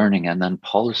also learning and then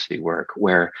policy work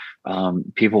where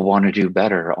people want to do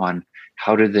better on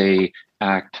how do they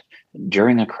act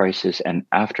during a crisis and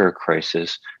after a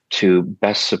crisis to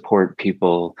best support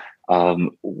people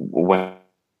when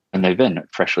they've been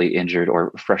freshly injured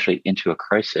or freshly into a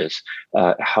crisis,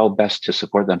 how best to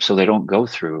support them so they don't go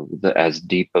through as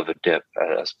deep of a dip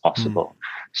as possible.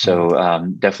 So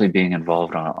definitely being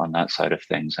involved on that side of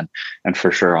things, and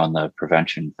for sure on the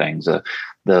prevention things.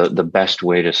 The best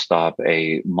way to stop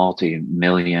a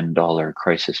multi-million-dollar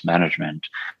crisis management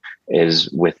is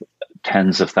with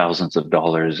tens of thousands of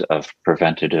dollars of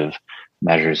preventative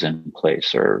measures in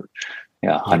place, or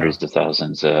hundreds of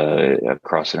thousands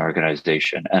across an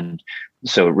organization. And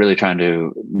so really trying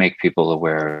to make people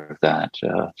aware of that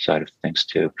side of things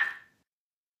too.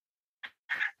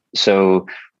 So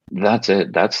that's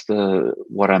it. That's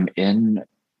what I'm in.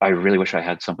 I really wish I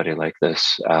had somebody like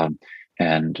this.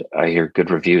 And I hear good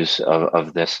reviews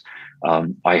of this.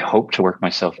 I hope to work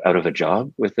myself out of a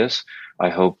job with this. I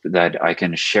hope that I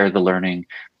can share the learning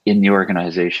in the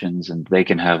organizations and they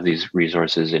can have these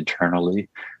resources internally.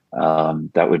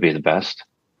 That would be the best.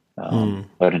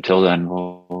 But until then,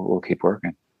 we'll keep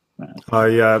working.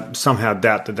 I somehow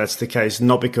doubt that that's the case,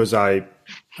 not because I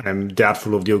am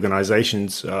doubtful of the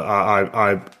organizations.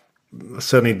 I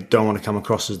certainly don't want to come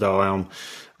across as though I am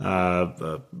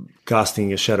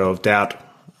casting a shadow of doubt,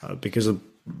 because of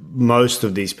most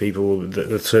of these people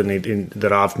that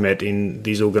I've met in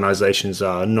these organizations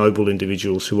are noble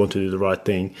individuals who want to do the right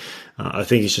thing. I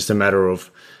think it's just a matter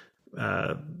of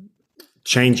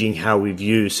changing how we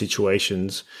view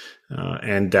situations,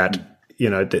 and that,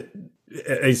 that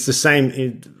it's the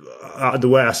same. The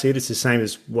way I see it, it's the same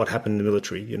as what happened in the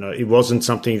military. It wasn't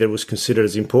something that was considered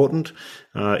as important.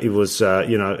 It was,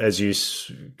 as you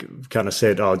kind of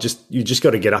said, you just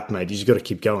got to get up, mate. You just got to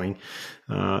keep going.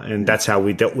 And that's how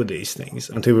we dealt with these things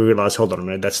until we realized, hold on a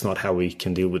minute, that's not how we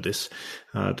can deal with this.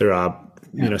 There are,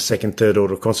 second, third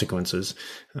order consequences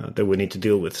that we need to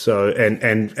deal with. So,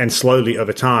 and slowly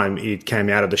over time, it came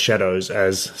out of the shadows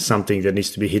as something that needs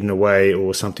to be hidden away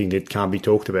or something that can't be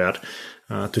talked about,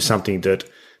 to something that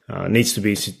needs to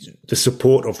be, the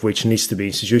support of which needs to be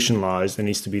institutionalized and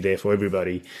needs to be there for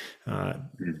everybody.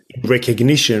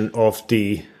 Recognition of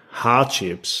the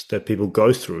hardships that people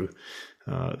go through,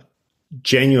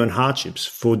 genuine hardships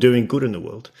for doing good in the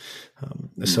world.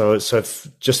 So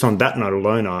just on that note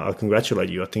alone, I congratulate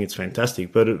you. I think it's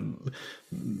fantastic. But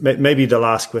maybe the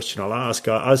last question I'll ask,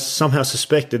 I somehow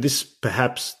suspect that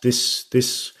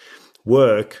this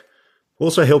work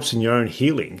also helps in your own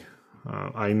healing.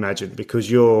 I imagine, because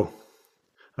you're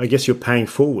paying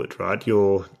forward, right?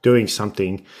 You're doing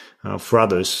something for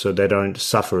others so they don't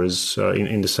suffer as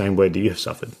in the same way that you have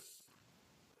suffered.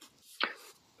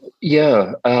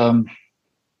 Yeah.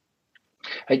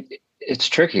 It's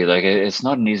tricky. Like, it's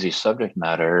not an easy subject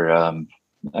matter.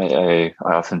 I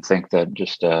often think that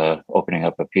just opening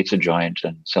up a pizza joint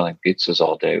and selling pizzas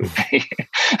all day would be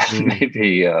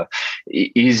maybe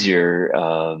easier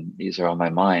on my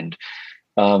mind.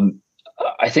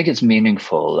 I think it's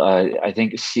meaningful. I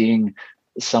think seeing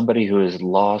somebody who is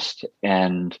lost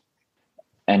and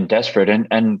desperate,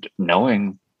 and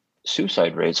knowing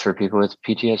suicide rates for people with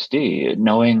PTSD,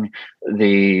 knowing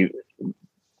the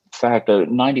fact that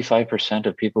 95%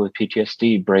 of people with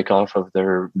PTSD break off of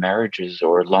their marriages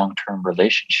or long-term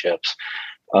relationships.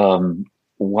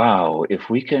 Wow, if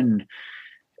we can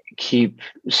keep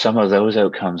some of those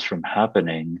outcomes from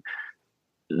happening,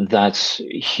 that's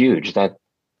huge.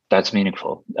 That's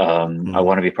meaningful. I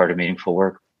want to be part of meaningful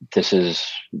work. This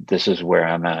is where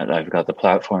I'm at. I've got the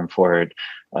platform for it.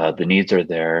 The needs are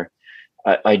there.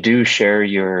 I do share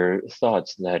your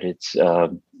thoughts that it's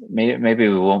maybe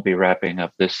we won't be wrapping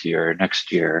up this year or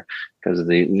next year, because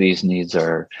these needs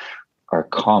are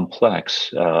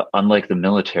complex. Unlike the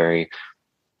military,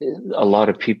 a lot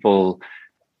of people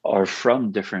are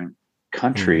from different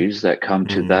countries that come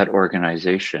to that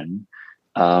organization.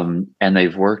 And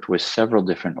they've worked with several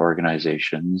different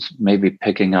organizations, maybe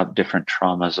picking up different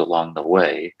traumas along the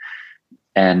way.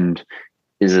 And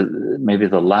maybe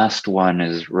the last one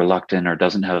is reluctant or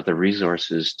doesn't have the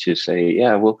resources to say,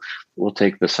 yeah, we'll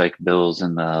take the psych bills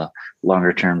and the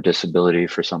longer term disability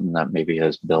for something that maybe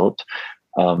has built.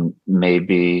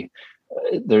 Maybe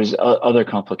there's other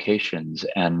complications,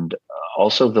 and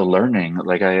also the learning.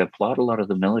 Like, I applaud a lot of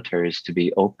the militaries to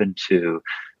be open to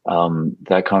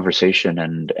that conversation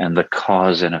and the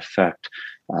cause and effect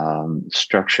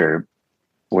structure,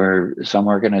 where some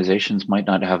organizations might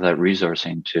not have that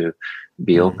resourcing to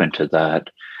be open to that.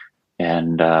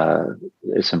 and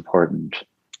it's important.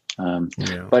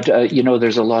 But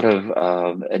there's a lot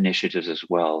of initiatives as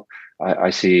well.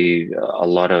 I see a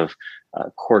lot of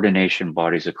coordination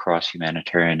bodies across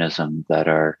humanitarianism that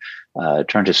are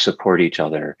trying to support each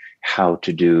other, how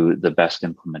to do the best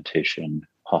implementation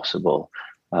possible.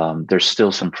 There's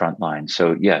still some front lines.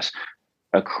 So yes,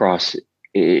 across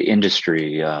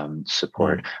industry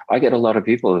support. I get a lot of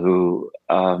people who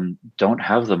don't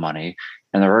have the money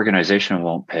and their organization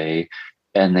won't pay,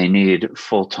 and they need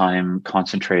full-time,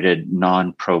 concentrated,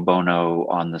 non-pro bono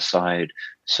on the side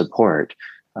support.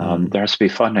 There has to be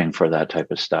funding for that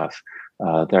type of stuff.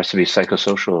 There has to be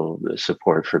psychosocial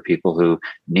support for people who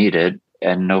need it,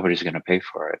 and nobody's going to pay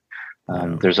for it.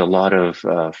 There's a lot of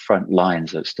front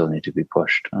lines that still need to be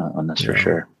pushed on this for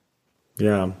sure.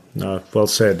 Yeah, no, well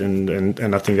said.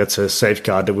 And I think that's a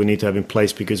safeguard that we need to have in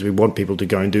place, because we want people to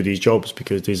go and do these jobs,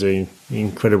 because these are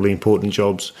incredibly important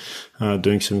jobs,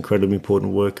 doing some incredibly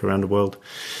important work around the world.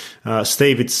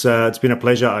 Steve, it's been a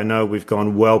pleasure. I know we've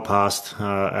gone well past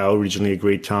our originally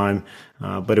agreed time,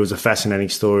 but it was a fascinating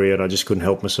story, and I just couldn't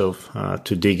help myself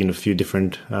to dig in a few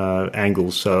different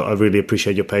angles. So I really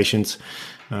appreciate your patience.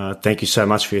 Thank you so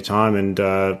much for your time, and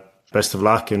best of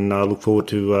luck, and I look forward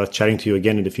to chatting to you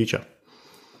again in the future.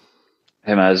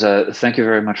 Hey, Maz, thank you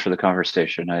very much for the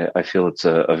conversation. I feel it's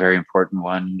a very important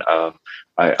one. I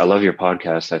love your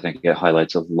podcast. I think it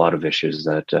highlights a lot of issues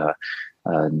that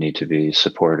need to be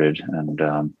supported. And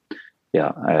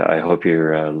I hope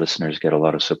your listeners get a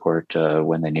lot of support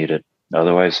when they need it.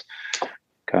 Otherwise,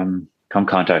 come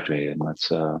contact me, and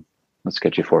let's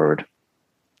get you forward.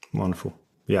 Wonderful.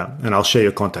 Yeah, and I'll share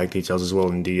your contact details as well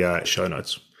in the show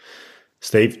notes.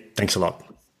 Steve, thanks a lot.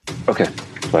 Okay,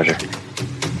 pleasure.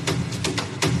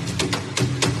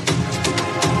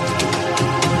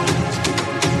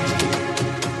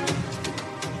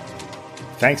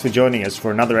 Thanks for joining us for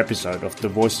another episode of The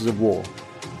Voices of War.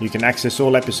 You can access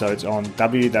all episodes on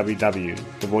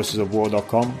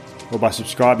www.thevoicesofwar.com or by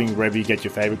subscribing wherever you get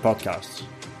your favorite podcasts.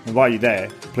 And while you're there,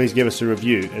 please give us a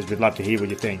review, as we'd love to hear what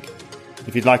you think.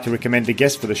 If you'd like to recommend a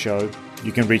guest for the show,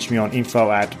 you can reach me on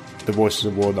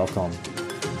info@thevoicesofwar.com.